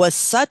was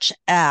such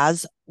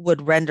as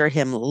would render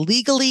him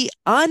legally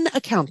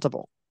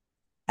unaccountable,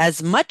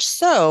 as much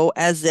so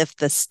as if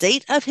the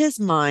state of his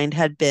mind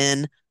had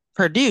been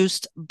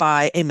produced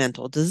by a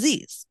mental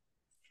disease.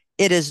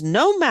 It is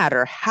no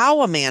matter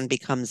how a man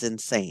becomes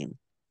insane.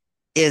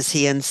 Is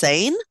he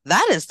insane?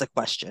 That is the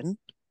question.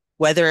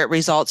 Whether it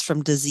results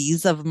from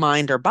disease of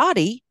mind or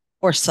body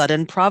or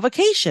sudden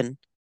provocation.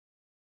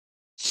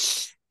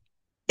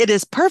 It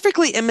is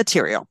perfectly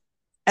immaterial,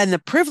 and the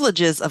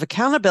privileges of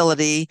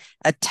accountability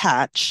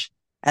attach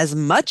as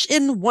much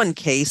in one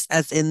case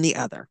as in the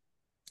other.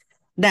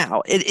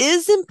 Now, it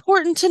is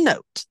important to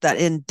note that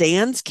in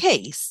Dan's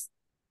case,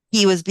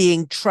 he was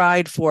being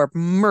tried for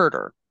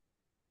murder.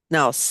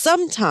 Now,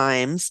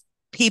 sometimes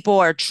people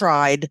are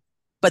tried,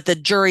 but the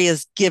jury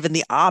is given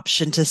the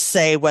option to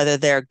say whether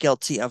they're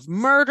guilty of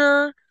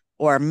murder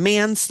or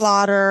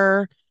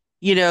manslaughter.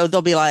 You know,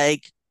 they'll be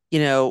like,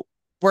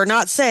 we're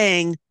not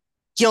saying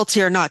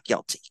guilty or not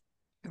guilty.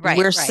 Right.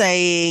 We're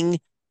saying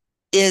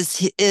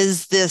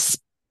is this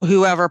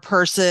whoever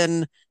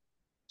person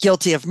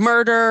guilty of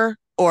murder,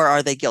 or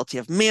are they guilty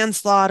of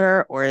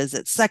manslaughter, or is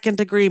it second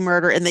degree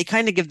murder? And they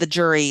kind of give the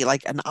jury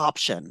like an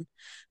option.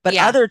 But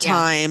other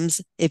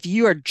times, if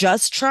you are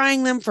just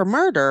trying them for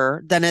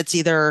murder, then it's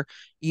either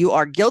you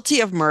are guilty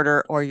of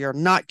murder or you're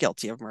not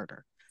guilty of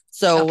murder.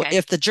 So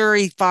if the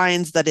jury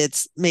finds that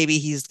it's maybe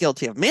he's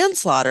guilty of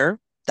manslaughter,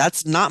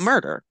 that's not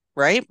murder,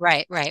 right?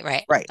 Right.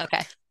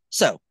 Okay.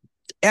 So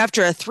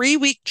after a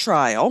 3-week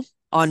trial,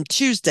 on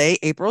Tuesday,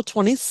 April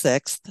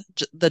 26th,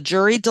 the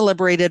jury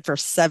deliberated for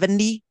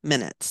 70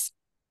 minutes.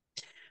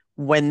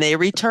 When they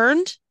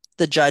returned,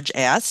 the judge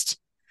asked,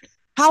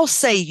 "How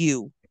say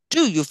you?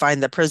 Do you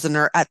find the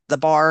prisoner at the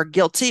bar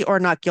guilty or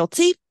not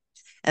guilty?"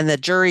 And the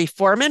jury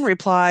foreman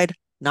replied,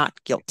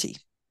 "Not guilty."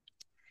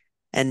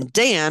 And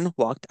Dan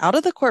walked out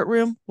of the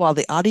courtroom while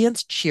the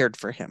audience cheered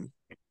for him,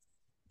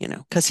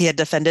 because he had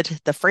defended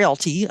the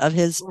frailty of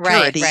his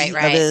purity,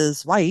 of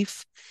his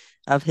wife,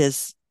 of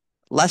his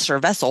lesser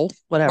vessel,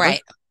 whatever.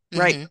 Right.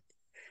 Right.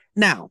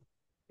 Now,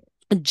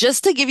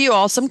 just to give you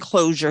all some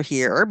closure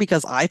here,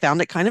 because I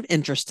found it kind of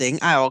interesting,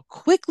 I'll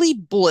quickly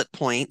bullet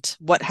point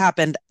what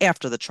happened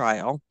after the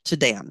trial to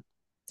Dan.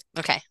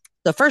 Okay.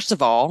 So first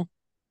of all,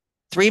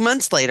 3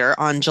 months later,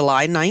 on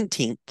July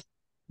 19th,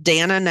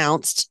 Dan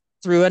announced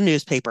through a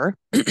newspaper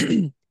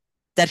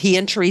that he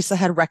and Teresa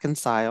had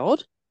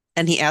reconciled,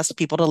 and he asked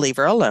people to leave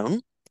her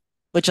alone,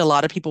 which a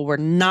lot of people were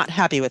not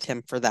happy with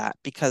him for that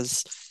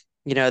because,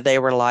 they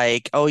were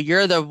like, "Oh,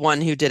 you're the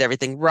one who did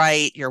everything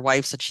right. Your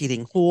wife's a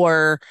cheating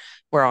whore.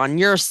 We're on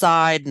your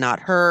side, not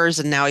hers."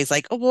 And now he's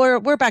like, "Oh,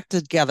 we're back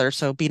together,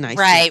 so be nice."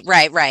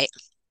 Right.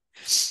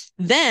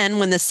 Then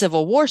when the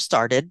Civil War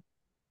started,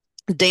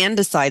 Dan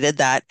decided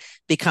that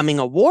becoming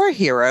a war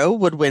hero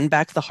would win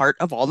back the heart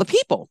of all the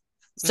people.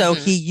 So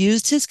he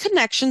used his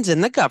connections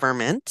in the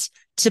government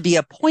to be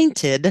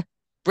appointed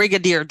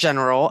Brigadier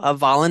General of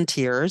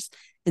Volunteers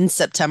in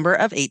September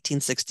of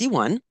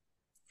 1861.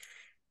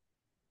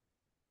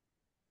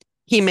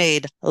 He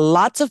made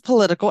lots of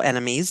political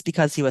enemies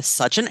because he was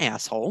such an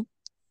asshole.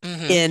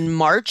 In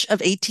March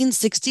of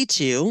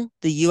 1862,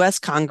 the U.S.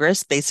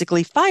 Congress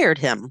basically fired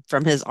him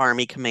from his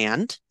army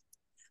command,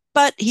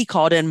 but he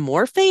called in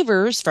more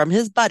favors from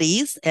his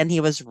buddies, and he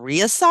was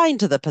reassigned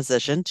to the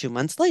position 2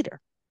 months later.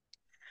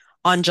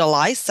 On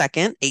July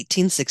 2nd,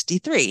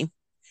 1863,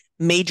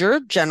 Major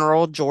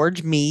General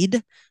George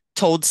Meade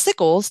told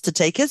Sickles to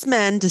take his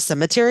men to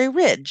Cemetery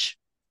Ridge,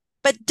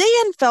 but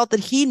Dan felt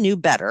that he knew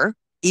better,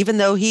 even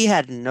though he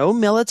had no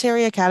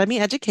military academy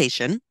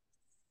education,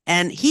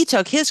 and he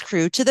took his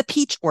crew to the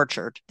Peach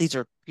Orchard. These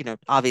are,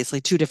 obviously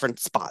 2 different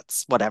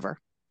spots, whatever.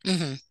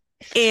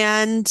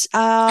 And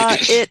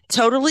it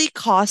totally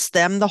cost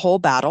them the whole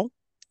battle.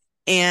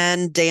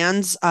 And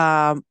Dan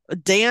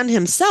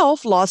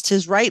himself lost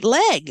his right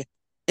leg.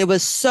 It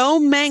was so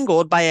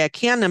mangled by a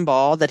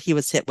cannonball that he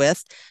was hit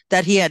with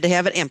that he had to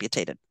have it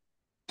amputated.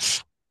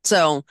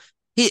 So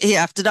he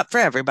effed it up for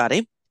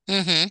everybody.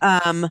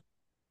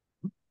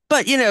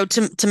 But,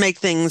 to make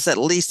things at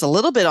least a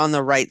little bit on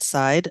the right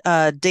side,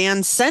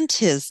 Dan sent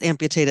his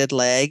amputated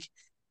leg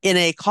in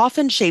a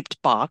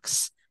coffin-shaped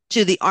box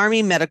to the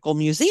Army Medical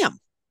Museum,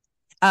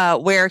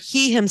 where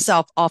he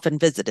himself often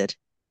visited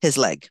his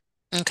leg.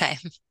 Okay.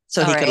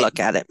 So he could look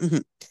at it.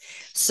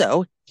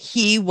 So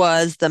he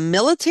was the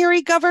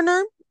military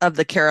governor of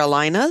the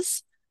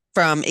Carolinas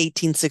from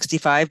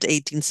 1865 to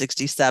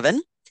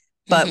 1867,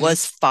 but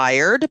was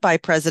fired by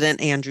President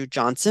Andrew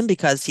Johnson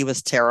because he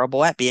was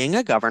terrible at being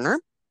a governor.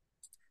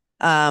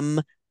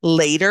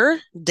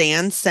 Later,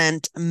 Dan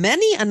sent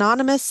many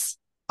anonymous,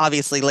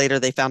 obviously later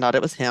they found out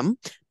it was him,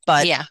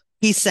 but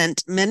he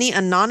sent many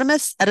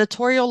anonymous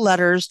editorial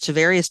letters to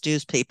various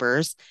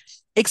newspapers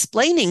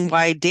explaining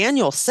why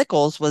Daniel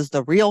Sickles was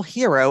the real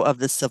hero of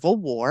the Civil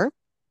War.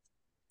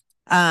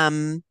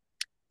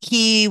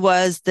 He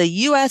was the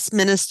U.S.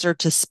 minister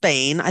to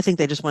Spain. I think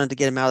they just wanted to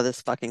get him out of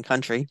this fucking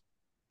country.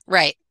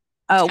 Right.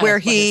 Where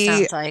he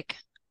sounds like.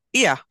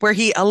 Yeah, where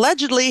he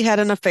allegedly had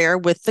an affair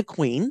with the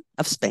Queen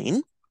of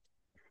Spain.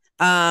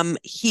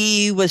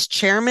 He was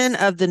chairman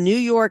of the New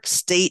York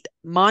State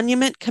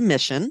Monument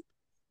Commission,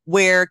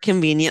 where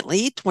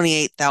conveniently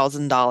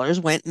 $28,000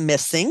 went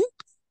missing,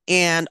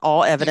 and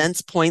all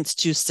evidence points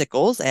to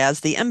Sickles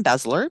as the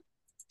embezzler.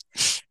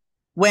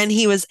 When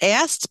he was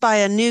asked by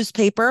a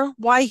newspaper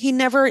why he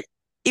never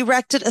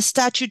erected a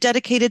statue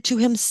dedicated to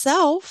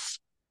himself,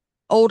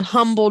 old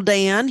humble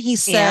Dan, he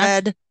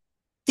said,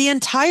 the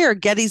entire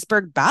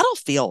Gettysburg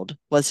battlefield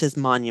was his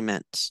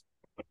monument.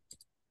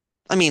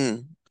 I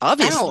mean,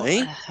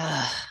 obviously.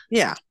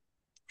 Yeah.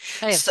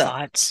 I have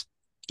thoughts.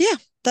 Yeah,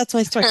 that's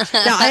my story.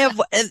 Now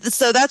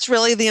so that's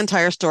really the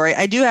entire story.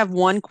 I do have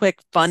one quick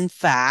fun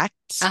fact.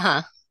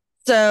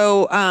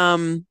 So,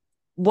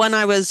 when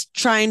I was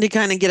trying to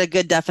kind of get a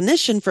good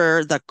definition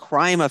for the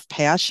crime of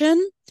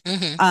passion,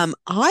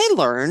 I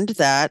learned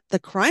that the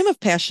crime of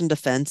passion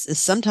defense is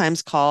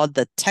sometimes called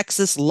the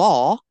Texas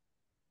law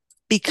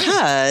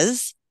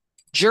because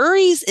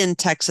juries in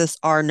Texas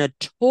are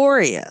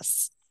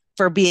notorious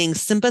for being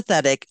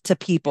sympathetic to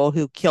people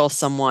who kill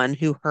someone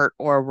who hurt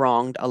or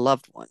wronged a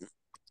loved one.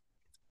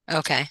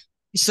 Okay.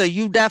 So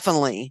you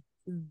definitely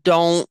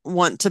don't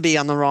want to be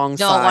on the wrong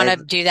Don't want side.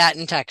 to do that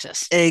in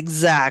Texas.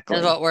 Exactly.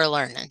 That's what we're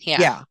learning.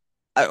 Yeah.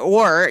 Yeah.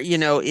 Or,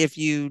 if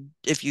you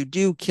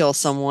do kill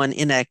someone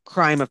in a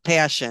crime of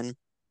passion,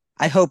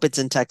 I hope it's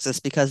in Texas,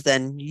 because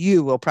then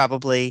you will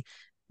probably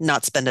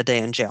not spend a day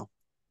in jail.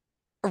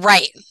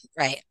 Right.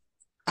 Right.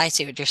 I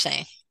see what you're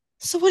saying.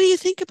 So what do you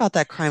think about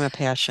that crime of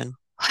passion?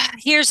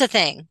 Here's the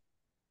thing.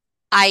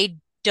 I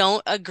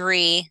don't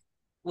agree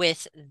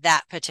with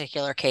that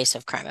particular case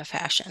of crime of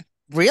passion.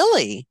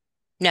 Really?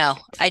 No,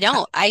 I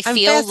don't. I I'm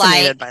feel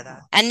fascinated like, by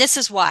that. and this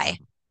is why.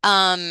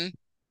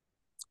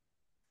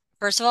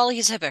 First of all,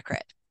 he's a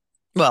hypocrite.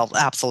 Well,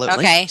 absolutely.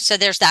 Okay, so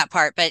there's that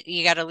part, but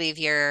you got to leave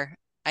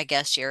I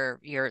guess your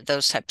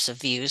those types of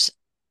views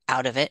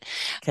out of it.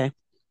 Okay.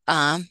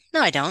 No,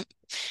 I don't.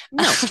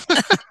 No.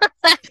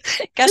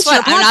 Guess It's your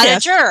what? I'm not a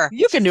podcast. juror.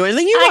 You can do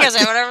anything you I want. can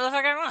say whatever the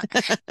fuck I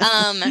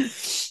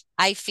want.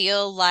 I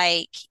feel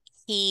like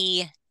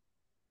he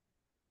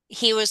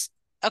was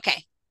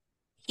okay.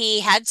 He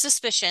had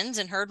suspicions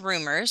and heard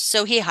rumors,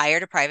 so he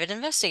hired a private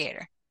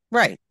investigator.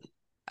 Right.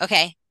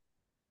 Okay.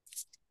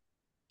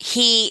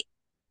 He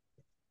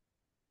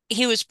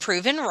was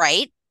proven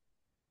right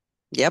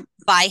Yep.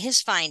 by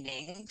his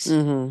findings.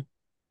 Mm-hmm.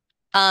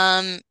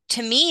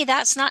 To me,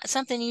 that's not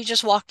something you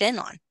just walked in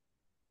on.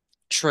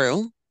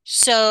 True.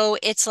 So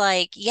it's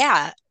like,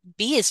 yeah,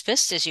 be as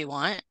pissed as you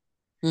want.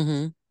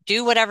 Mm-hmm.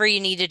 Do whatever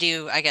you need to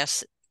do, I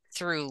guess,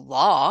 through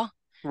law.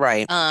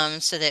 Right.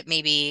 So that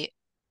maybe,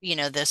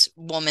 this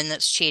woman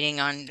that's cheating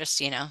on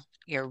just,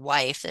 your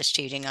wife that's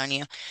cheating on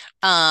you,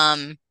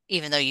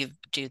 even though you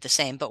do the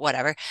same, but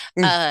whatever.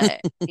 You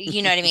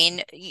know what I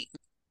mean?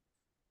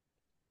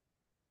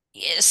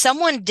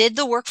 Someone did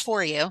the work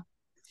for you.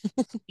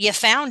 You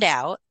found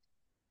out,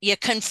 you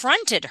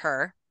confronted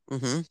her,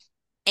 Mm-hmm.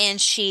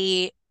 and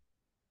she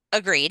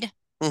agreed,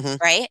 Mm-hmm.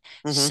 right?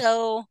 Mm-hmm.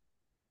 So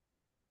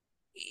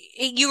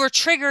you were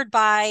triggered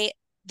by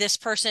this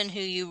person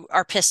who you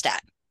are pissed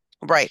at.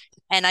 Right.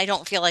 And I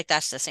don't feel like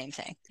that's the same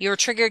thing. You were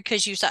triggered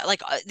because you saw,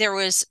 like, there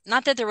was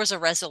not that there was a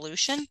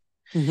resolution,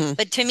 Mm-hmm.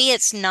 but to me,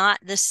 it's not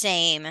the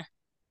same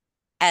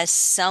as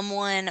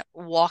someone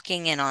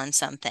walking in on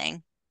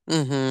something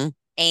Mm-hmm.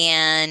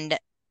 and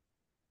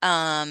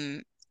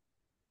um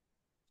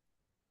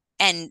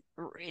and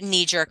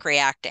knee-jerk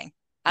reacting.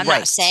 I'm not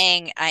Right.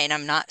 saying and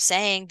I'm not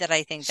saying that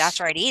I think that's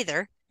right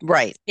either,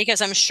 Right.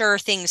 because I'm sure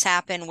things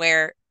happen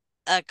where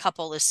a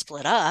couple is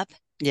split up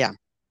Yeah.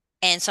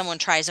 and someone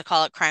tries to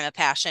call it crime of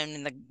passion,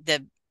 and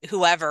the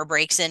whoever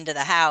breaks into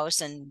the house,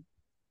 and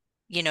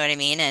you know what I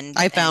mean?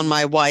 I found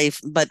my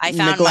wife, but I found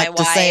my neglect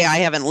to say I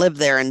wife. haven't lived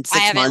there in I 6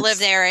 haven't months. lived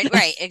there.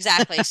 Right,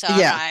 exactly. So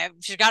Yeah.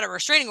 she's got a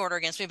restraining order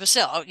against me, but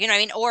still, you know what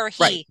I mean? Or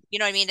he, Right. you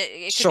know what I mean? It could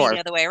be Sure. the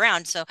other way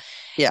around. So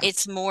Yeah.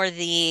 it's more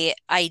the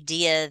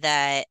idea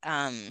that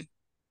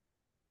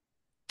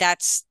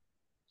that's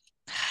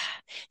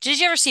did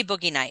you ever see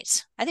Boogie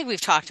Nights? I think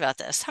we've talked about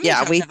this. How many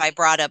Yeah, times have I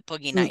brought up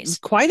Boogie Nights?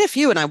 quite a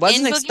few, and I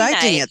wasn't In Boogie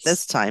expecting it this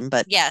Nights, time,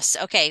 but yes.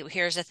 Okay,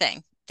 here's the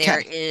thing. There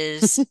okay.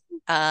 is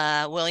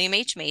William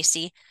H.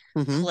 Macy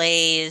Mm-hmm.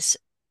 plays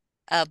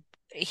a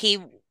he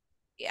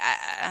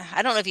I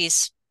don't know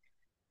if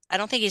I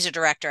don't think he's a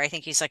director. I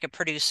think he's like a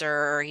producer,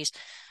 or he's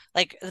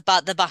like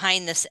about the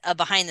behind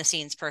the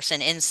scenes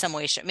person in some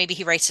way. Maybe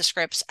he writes the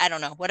scripts. I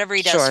don't know. Whatever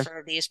he does Sure.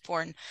 for these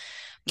porn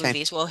Okay.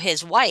 movies. Well,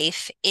 his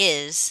wife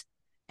is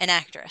an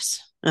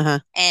actress, Uh-huh.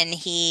 and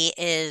he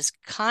is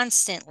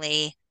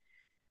constantly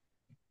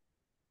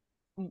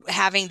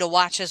having to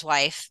watch his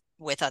wife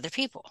with other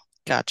people.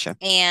 Gotcha.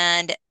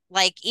 And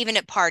like even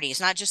at parties,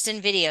 not just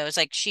in videos,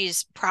 like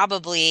she's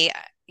probably,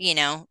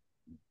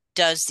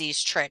 does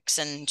these tricks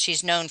and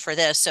she's known for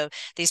this. So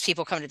these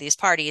people come to these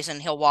parties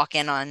and he'll walk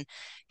in on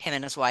him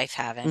and his wife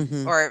having,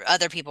 Mm-hmm. or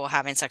other people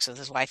having sex with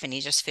his wife, and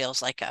he just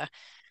feels like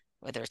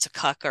whether it's a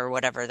cuck or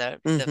whatever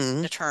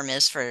Mm-hmm. the term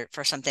is for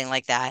something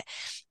like that.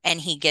 And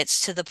he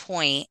gets to the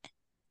point,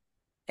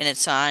 and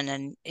it's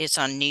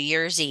on New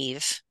Year's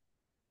Eve.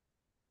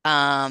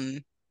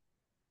 And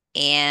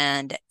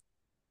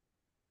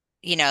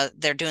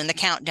they're doing the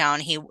countdown.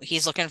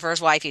 He's looking for his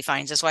wife. He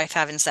finds his wife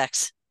having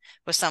sex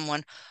with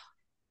someone,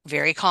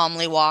 very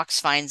calmly walks,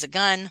 finds a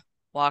gun,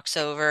 walks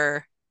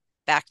over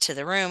back to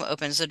the room,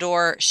 opens the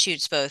door,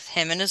 shoots both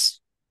him and his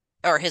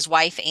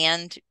wife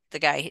and the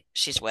guy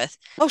she's with.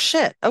 Oh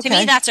shit. To me,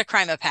 Okay. that's a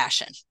crime of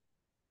passion.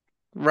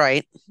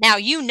 Right. Now,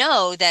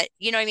 that,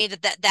 you know what I mean,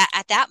 that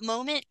at that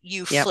moment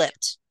you Yep.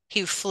 flipped.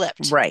 He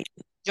flipped. Right.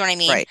 You know what I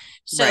mean? Right.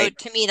 So Right.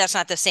 to me, that's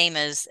not the same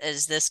as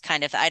this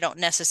kind of, I don't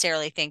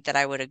necessarily think that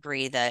I would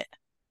agree that,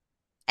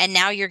 and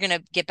now you're going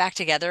to get back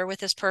together with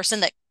this person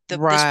that this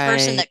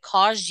person Right. that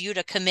caused you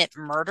to commit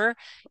murder.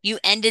 You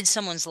ended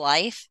someone's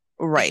life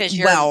Right. because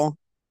you're, Well,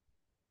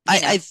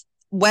 I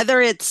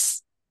whether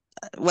it's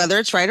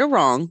right or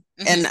wrong,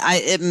 and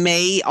it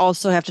may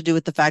also have to do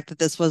with the fact that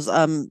this was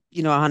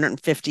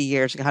 150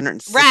 years,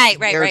 160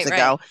 right years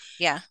ago.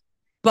 Yeah.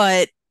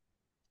 But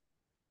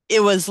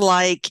it was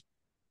like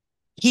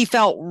he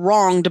felt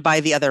wronged by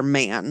the other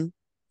man.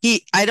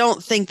 I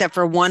don't think that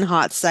for one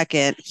hot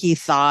second he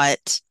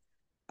thought,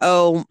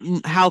 oh,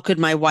 how could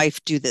my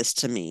wife do this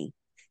to me?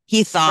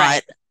 He thought,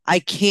 Right. I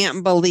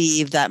can't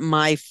believe that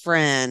my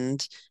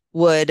friend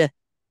would,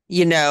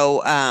 you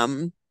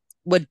know,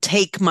 would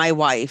take my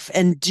wife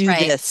and do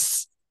Right.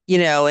 this,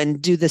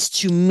 and do this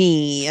to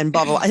me and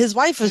blah, blah, blah. His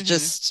wife was Hmm.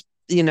 just,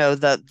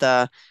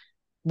 the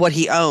what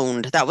he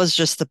owned. That was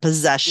just the Yeah.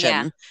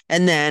 possession.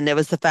 And then it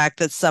was the fact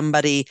that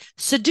somebody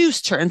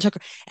seduced her and took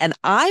her. And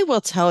I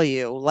will tell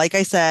you, like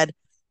I said,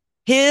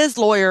 his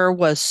lawyer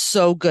was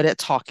so good at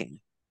talking.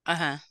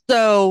 Uh-huh.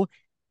 So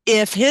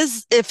if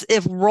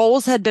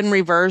roles had been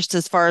reversed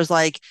as far as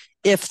like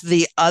if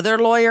the other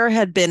lawyer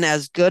had been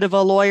as good of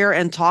a lawyer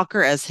and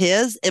talker as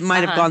his, it might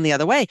have Uh-huh. gone the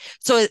other way.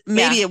 So Yeah.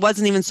 maybe it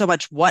wasn't even so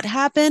much what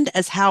happened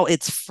as how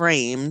it's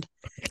framed.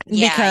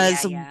 Yeah, yeah,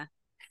 Because yeah.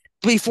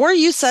 before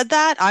you said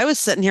that, I was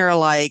sitting here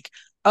like,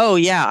 oh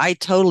yeah, I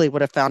totally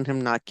would have found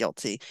him not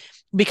guilty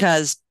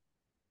because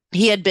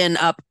he had been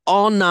up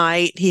all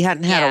night. He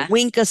hadn't had a Yeah.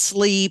 wink of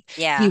sleep.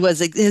 He Yeah. was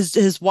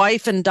his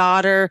wife and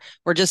daughter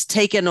were just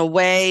taken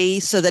away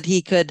so that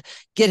he could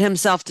get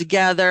himself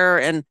together.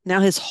 And now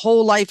his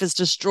whole life is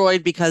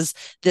destroyed because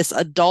this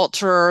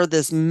adulterer,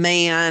 this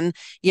man,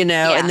 and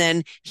Yeah.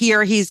 then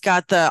here he's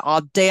got the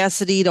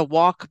audacity to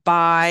walk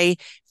by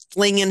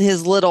flinging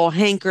his little Right,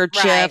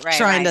 handkerchief, right,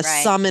 trying right, to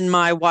right. summon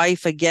my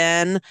wife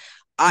again.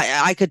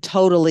 I could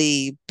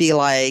totally be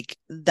like,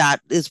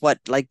 that is what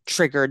like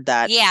triggered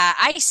that. Yeah,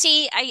 I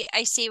see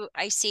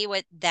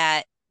what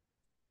that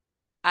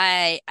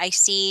I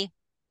see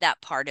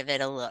that part of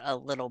it a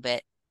little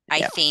bit. I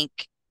Yeah.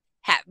 think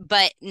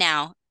but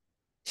now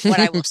what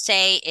I will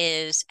say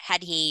is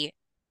had he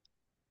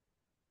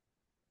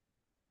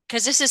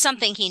because this is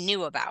something he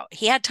knew about.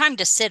 He had time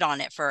to sit on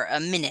it for a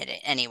minute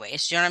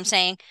anyways. Do you know what I'm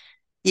saying?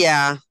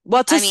 Yeah.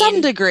 Well, to I some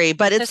mean, degree,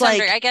 but to it's some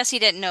degree, like, I guess he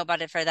didn't know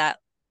about it for that.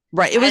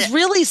 right. It I was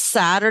really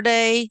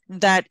Saturday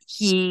that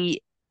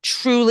he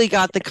truly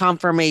got the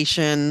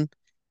confirmation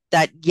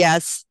that,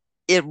 yes,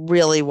 it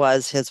really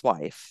was his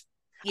wife.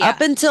 Up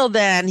yeah. until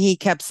then, he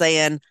kept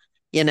saying,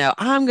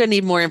 I'm going to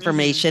need more Hmm.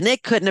 information.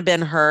 It couldn't have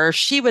been her.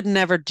 She would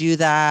never do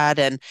that.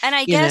 And, And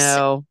I you guess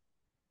know,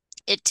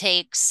 it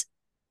takes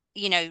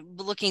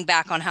looking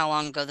back on how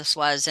long ago this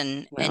was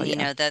well,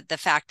 yeah. the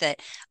fact that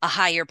a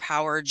higher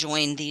power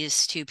joined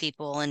these two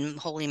people in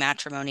holy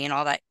matrimony and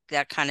all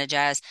that kind of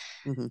jazz.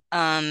 Hmm.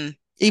 Um,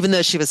 Even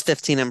though she was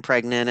 15 and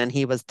pregnant and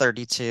he was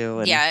 32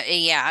 and yeah,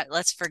 yeah,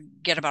 let's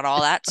forget about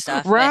all that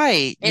stuff. But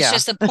right. it's Yeah.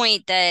 just the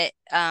point that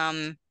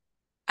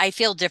I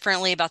feel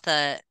differently about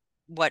the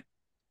what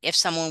if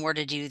someone were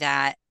to do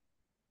that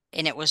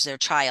and it was their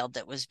child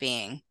that was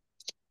being,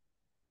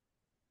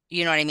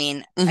 you know what I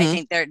mean? I Hmm.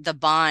 think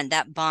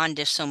that bond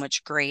is so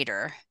much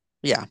greater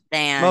Yeah.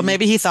 Well, than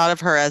maybe he thought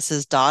of her as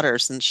his daughter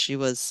since she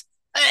was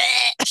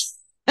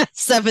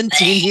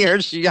 17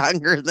 years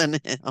younger than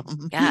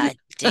him. God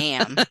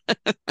damn.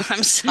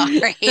 I'm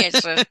sorry.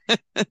 It's just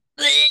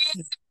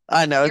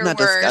I know, isn't you're that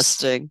worse.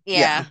 disgusting? Yeah.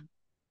 Yeah,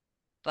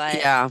 but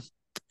Yeah.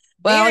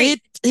 Well,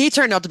 very he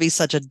turned out to be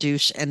such a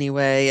douche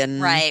anyway,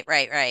 and right,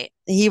 right, right.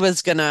 he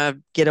was gonna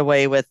get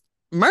away with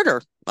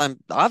murder,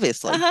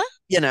 obviously, Uh-huh.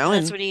 That's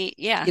and what he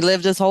yeah,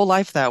 lived his whole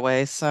life that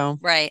way. So,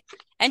 right.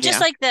 And just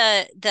yeah.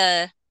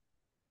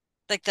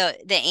 like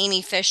the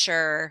Amy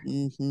Fisher,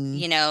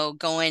 Hmm.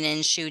 going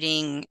and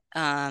shooting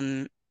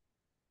Mrs.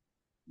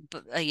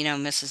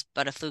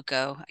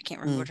 Buttafuoco. I can't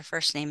remember Mm. what her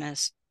first name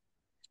is.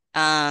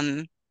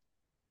 Um,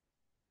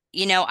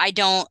 I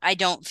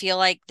don't feel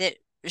like that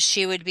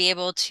she would be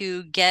able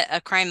to get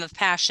a crime of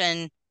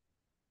passion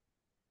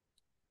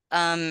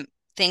um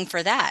thing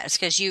for that. It's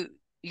because you're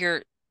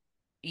you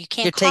You're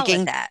can't call it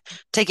taking that.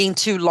 taking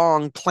too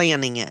long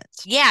planning it.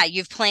 Yeah,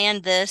 you've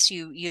planned this.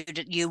 You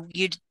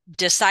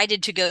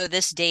decided to go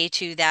this day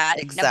to that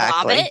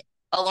Exactly. Nabobbit,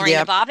 alluring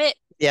Yep. Nabobbit.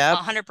 Yep.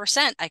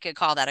 100% I could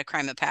call that a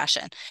crime of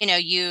passion.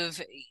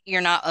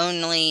 You're not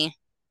only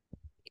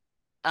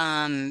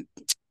um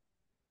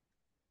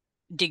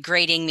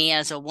degrading me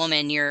as a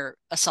woman, you're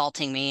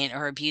assaulting me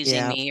or abusing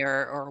Yeah. me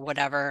or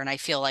whatever. And I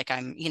feel like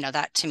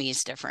that to me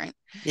is different.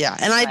 Yeah.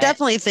 And I But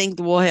definitely think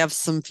we'll have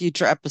some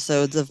future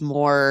episodes of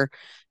more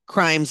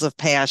crimes of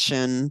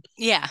passion,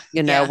 yeah,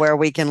 yeah. where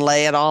we can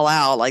lay it all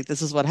out. Like,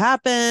 this is what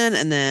happened,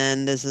 and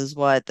then this is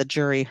what the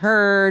jury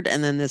heard,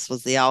 and then this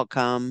was the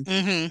outcome.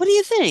 Hmm. What do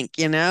you think?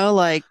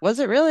 Like, was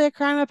it really a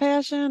crime of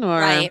passion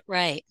or, Right,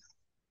 right.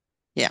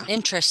 yeah.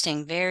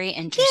 Interesting. Very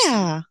interesting.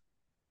 Yeah,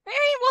 Very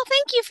well,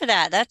 thank you for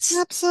that. That's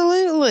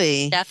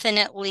absolutely.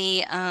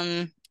 definitely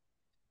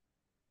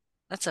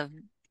that's a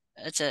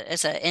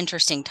it's a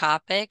interesting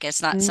topic.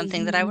 It's not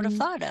something that I would have Hmm.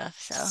 thought of.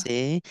 So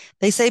See,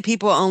 they say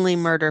people only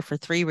murder for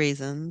three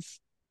reasons: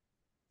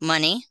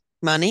 money,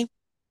 money,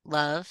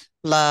 love,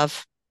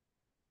 love,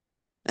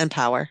 and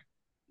power.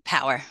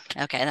 power.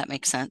 Okay, that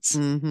makes sense.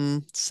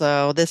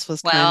 So this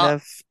was kind Well,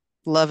 of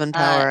love and uh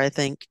power, I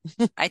think.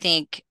 I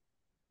think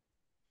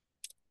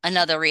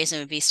another reason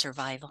would be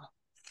survival.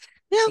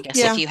 Yeah, I guess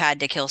yeah. if you had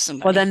to kill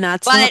somebody. Well, then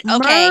that's But not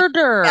okay,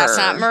 murder. that's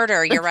not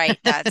murder. You're right.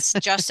 That's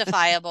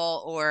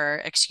justifiable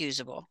or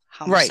excusable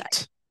homicide.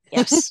 Right.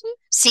 Yes.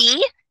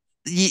 See?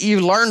 You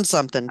learned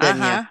something,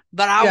 didn't you? Uh-huh.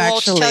 But I You will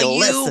actually tell you,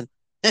 listen.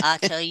 I'll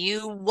tell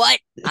you what,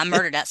 I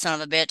murdered that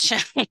son of a bitch.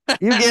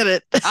 You get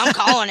it. I'm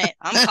calling it.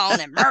 I'm calling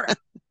it murder.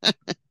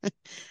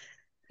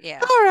 Yeah.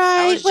 All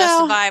That right. was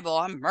Well, justifiable.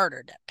 I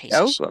murdered that piece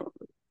of shit.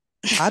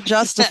 I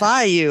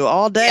justify you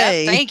all Yeah,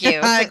 day. thank you.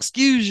 I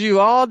excuse you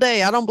all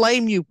day. I don't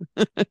blame you.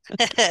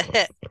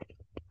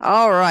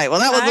 All right. Well,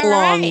 that was a All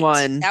long right.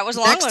 one. That was a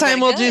long Next one, time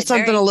but we'll do good.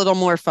 something Very a little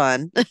more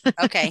fun.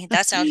 okay.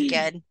 That sounds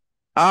good.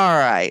 All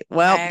right.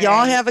 Well, All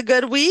y'all right. have a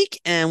good week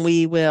and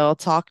we will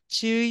talk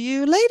to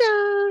you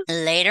later.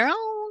 Later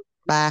on.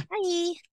 Bye. Bye.